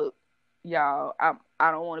say, look, y'all,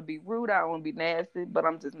 I don't want to be rude, I don't want to be nasty, but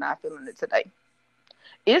I'm just not feeling it today.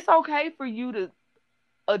 It's okay for you to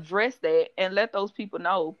address that and let those people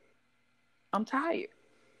know, I'm tired.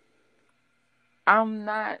 I'm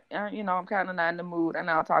not, I'm kind of not in the mood, and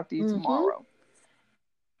I'll talk to you tomorrow.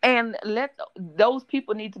 And those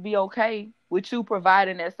people need to be okay with you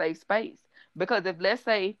providing that safe space. Because if, let's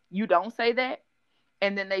say, you don't say that,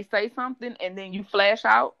 and then they say something, and then you flash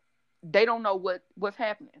out, they don't know what's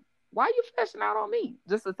happening. Why are you flashing out on me?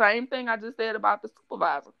 Just the same thing I just said about the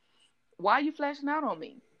supervisor. Why are you flashing out on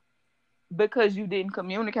me? Because you didn't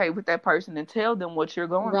communicate with that person and tell them what you're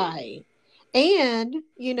going through. Right. And,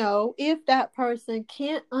 if that person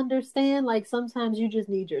can't understand, like, sometimes you just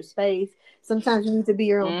need your space. Sometimes you need to be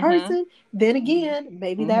your own person. Then again,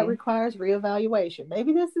 maybe that requires reevaluation.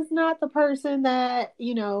 Maybe this is not the person that,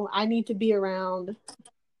 I need to be around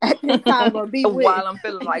at this time or be with. While I'm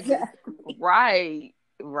feeling like this. Right,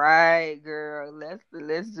 girl. Let's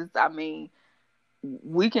just,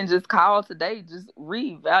 we can just call today just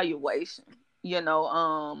reevaluation,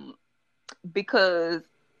 because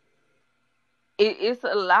it's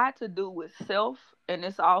a lot to do with self, and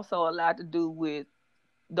it's also a lot to do with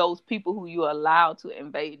those people who you allow to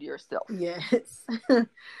invade yourself. Yes.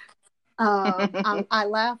 I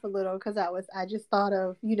laugh a little because I just thought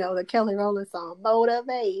of, the Kelly Rowland song,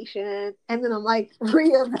 Motivation. And then I'm like,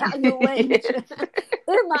 reevaluation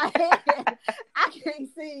in my head. I can't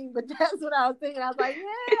sing, but that's what I was thinking. I was like, yeah,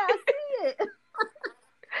 I see it.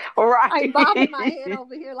 Right. I'm bobbing my head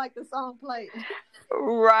over here like the song played.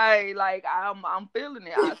 Right. Like I'm feeling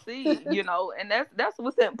it. I see, and that's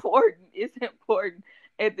what's important. It's important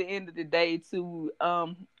at the end of the day to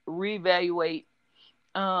reevaluate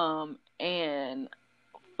and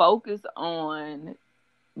focus on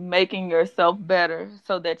making yourself better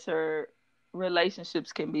so that your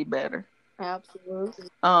relationships can be better. Absolutely.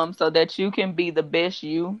 So that you can be the best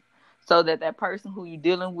you, so that person who you're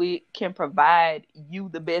dealing with can provide you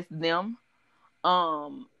the best them.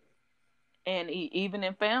 And even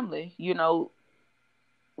in family,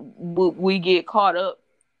 we get caught up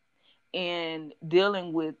in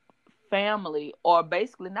dealing with family, or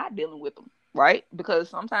basically not dealing with them, right? Because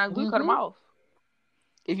sometimes we cut them Mm-hmm. off.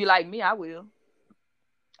 If you like me, I will.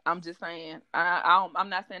 I'm just saying. I'm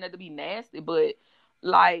not saying that to be nasty, but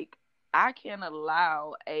like I can't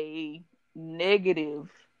allow a negative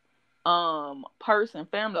person,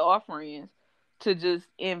 family or friends, to just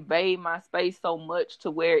invade my space so much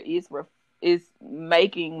to where it's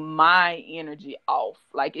making my energy off.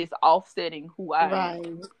 Like it's offsetting who I am.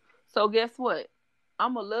 Right. So guess what?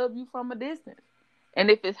 I'ma love you from a distance. And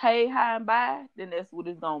if it's hey, hi, and bye, then that's what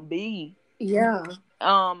it's gonna be. Yeah.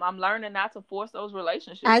 I'm learning not to force those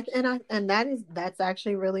relationships. And that's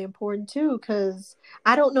actually really important too, because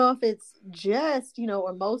I don't know if it's just,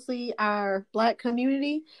 or mostly our Black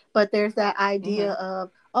community, but there's that idea Mm-hmm.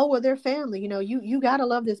 of, oh well, they're family. You gotta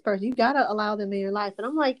love this person. You gotta allow them in your life. And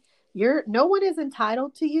I'm like, no one is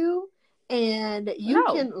entitled to you, and you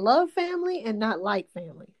No, can love family and not like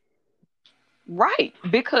family. right?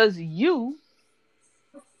 Because you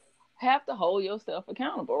have to hold yourself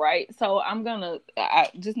accountable, right? So I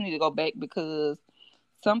just need to go back because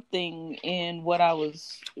something in what I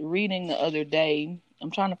was reading the other day. I'm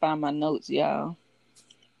trying to find my notes, y'all.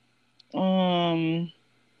 Ooh,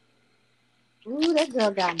 that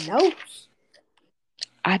girl got notes.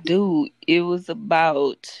 I do. It was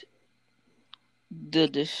about the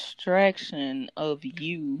distraction of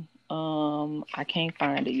you. I can't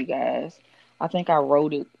find it, you guys. I think I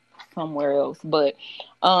wrote it somewhere else, but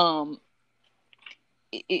um,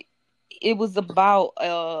 it it was about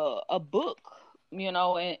a book,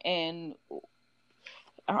 and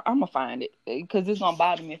I'm gonna find it because it's gonna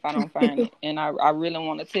bother me if I don't find it, and I really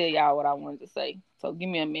want to tell y'all what I wanted to say. So give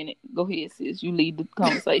me a minute. Go ahead, sis. You lead the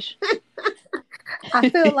conversation. I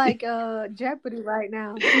feel like Jeopardy right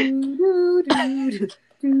now. Do, do, do, do,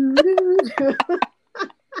 do, do.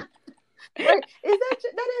 Wait,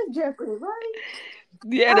 that is Jeopardy, right?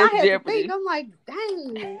 Yeah, Oh, that's I had to think. Jeopardy. I'm like,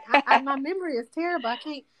 dang, my memory is terrible. I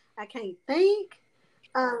can't think.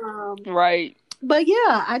 Right. But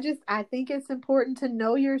yeah, I think it's important to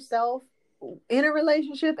know yourself in a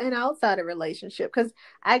relationship and outside a relationship, because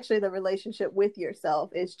actually the relationship with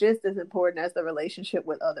yourself is just as important as the relationship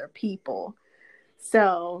with other people.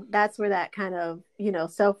 So that's where that kind of,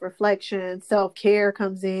 self-reflection, self-care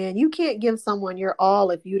comes in. You can't give someone your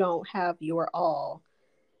all if you don't have your all,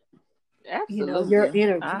 your Absolutely.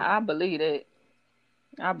 energy. I believe that.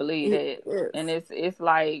 I believe It that. is. And it's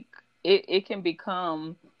like it can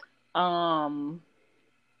become um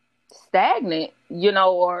stagnant,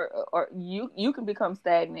 or you can become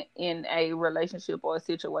stagnant in a relationship or a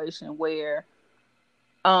situation where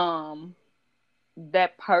um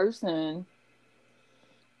that person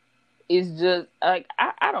is just like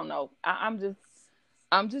I don't know. I'm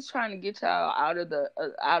just trying to get y'all out of the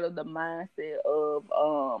mindset of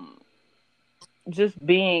just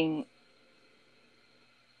being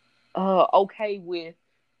okay with,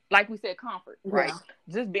 like we said, comfort, right?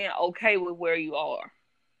 Yeah. Just being okay with where you are.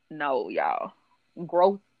 No, y'all.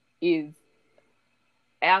 Growth is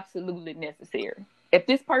absolutely necessary. If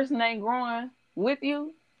this person ain't growing with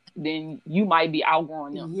you, then you might be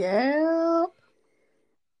outgrowing them. Yeah.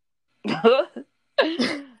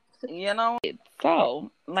 you know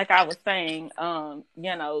so like I was saying,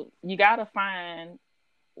 you gotta find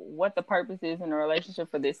what the purpose is in a relationship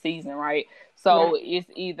for this season, right? Right. So it's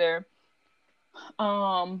either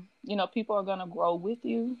people are gonna grow with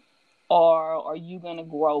you, or are you gonna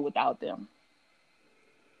grow without them?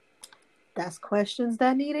 That's questions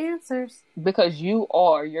that need answers. Because you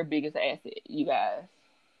are your biggest asset, you guys.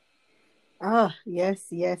 Oh, yes,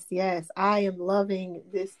 yes, yes. I am loving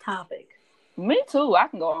this topic. Me too. I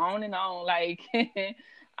can go on and on. Like,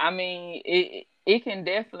 I mean, it can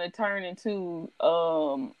definitely turn into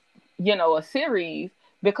a series,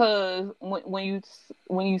 because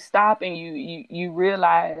when you stop and you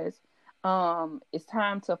realize it's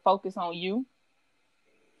time to focus on you.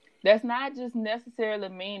 That's not just necessarily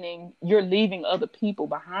meaning you're leaving other people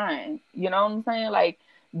behind. You know what I'm saying? Like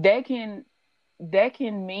that can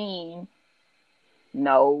mean,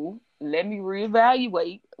 no, let me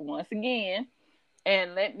reevaluate once again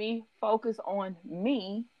and let me focus on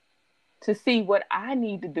me to see what I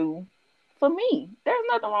need to do for me. There's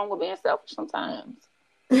nothing wrong with being selfish sometimes.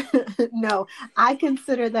 No, I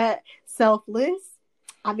consider that selfless.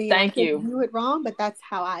 I mean, I Thank could you. view it wrong, but that's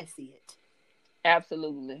how I see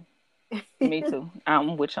Absolutely. Me it. too.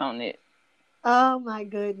 I'm with you on it. Oh my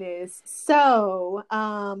goodness. So,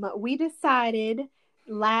 we decided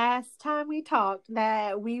last time we talked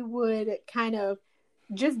that we would kind of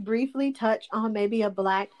just briefly touch on maybe a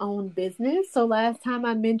Black owned business. So last time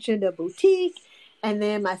I mentioned a boutique, And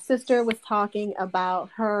then my sister was talking about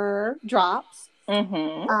her drops.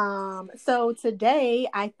 So today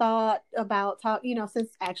I thought about since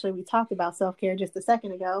actually we talked about self-care just a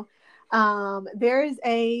second ago. There is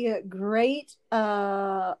a great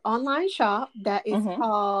online shop that is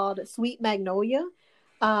called Sweet Magnolia.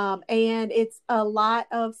 And it's a lot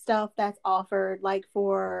of stuff that's offered like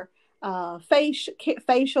for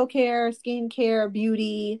facial care, skin care,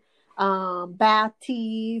 beauty, bath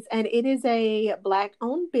teas, and it is a Black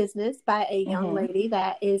owned business by a young lady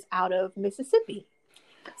that is out of Mississippi.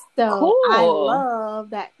 So cool. I love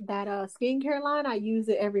that skincare line. I use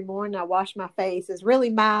it every morning. I wash my face. It's really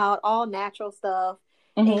mild, all natural stuff,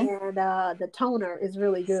 and the toner is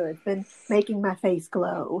really good. It's been making my face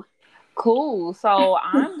glow. Cool. So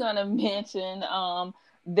I'm gonna mention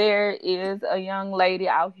there is a young lady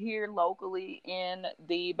out here locally in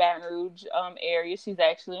the Baton Rouge area. She's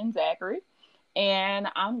actually in Zachary. And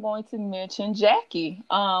I'm going to mention Jackie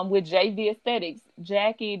with JV Aesthetics.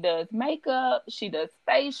 Jackie does makeup. She does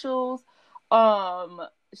facials.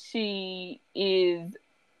 She is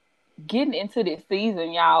getting into this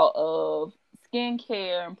season, y'all, of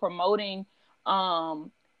skincare and promoting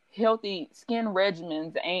healthy skin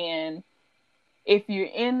regimens. And if you're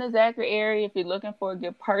in the Zachary area, if you're looking for a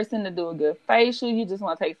good person to do a good facial, you just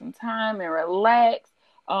want to take some time and relax.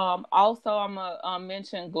 Also, I'm going to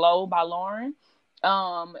mention Glow by Lauren,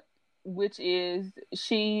 which is,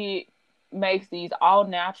 she makes these all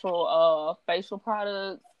natural facial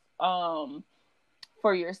products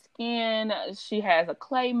for your skin. She has a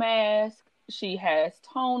clay mask. She has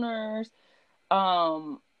toners.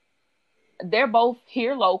 They're both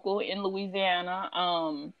here local in Louisiana.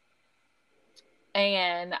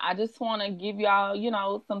 And I just want to give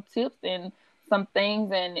y'all, some tips and some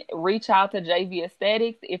things, and reach out to JV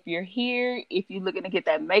Aesthetics. If you're here, if you're looking to get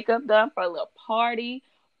that makeup done for a little party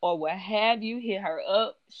or what have you, hit her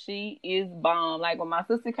up. She is bomb. Like when my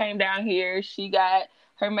sister came down here, she got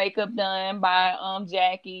her makeup done by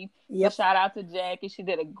Jackie. Yep. So shout out to Jackie. She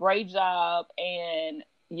did a great job. And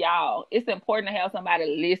y'all, it's important to have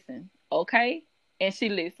somebody listen, okay? And she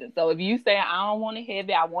listens. So if you say, I don't want it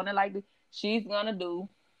heavy, I want it like this, she's gonna do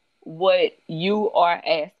what you are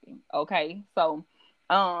asking, okay? So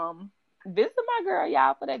visit my girl,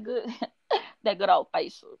 y'all, for that good that good old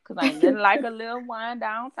facial, because ain't nothing like a little wind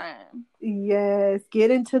down time. Yes,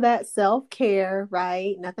 get into that self-care,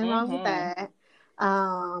 right? Nothing wrong with that.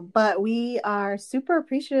 But we are super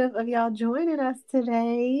appreciative of y'all joining us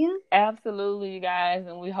today. Absolutely, you guys,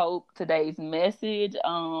 and we hope today's message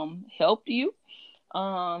helped you.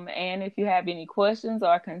 And if you have any questions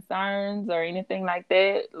or concerns or anything like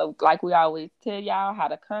that, like we always tell y'all, how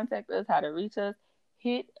to contact us, how to reach us,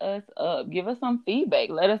 hit us up. Give us some feedback.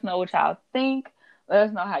 Let us know what y'all think. Let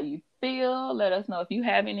us know how you feel. Let us know if you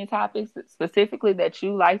have any topics specifically that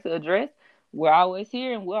you like to address. We're always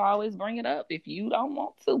here and we'll always bring it up. If you don't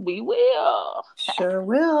want to, we will. Sure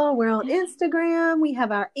will. We're on Instagram. We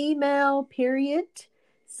have our email, @gmail.com.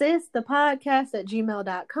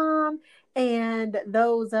 And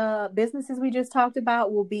those businesses we just talked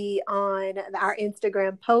about will be on our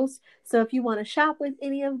Instagram post. So if you want to shop with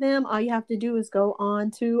any of them, all you have to do is go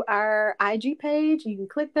on to our IG page. You can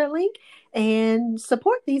click their link and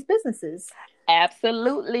support these businesses.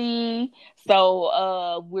 Absolutely.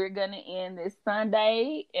 So we're going to end this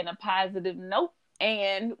Sunday in a positive note.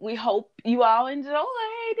 And we hope you all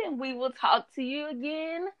enjoyed. And we will talk to you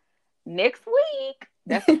again next week.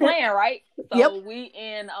 That's the plan, right? So yep. We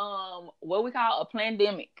in what we call a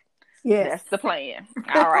pandemic. Yes. That's the plan.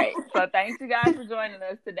 All right. So thanks you guys for joining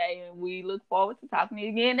us today, and we look forward to talking to you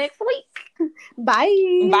again next week.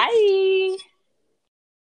 Bye. Bye.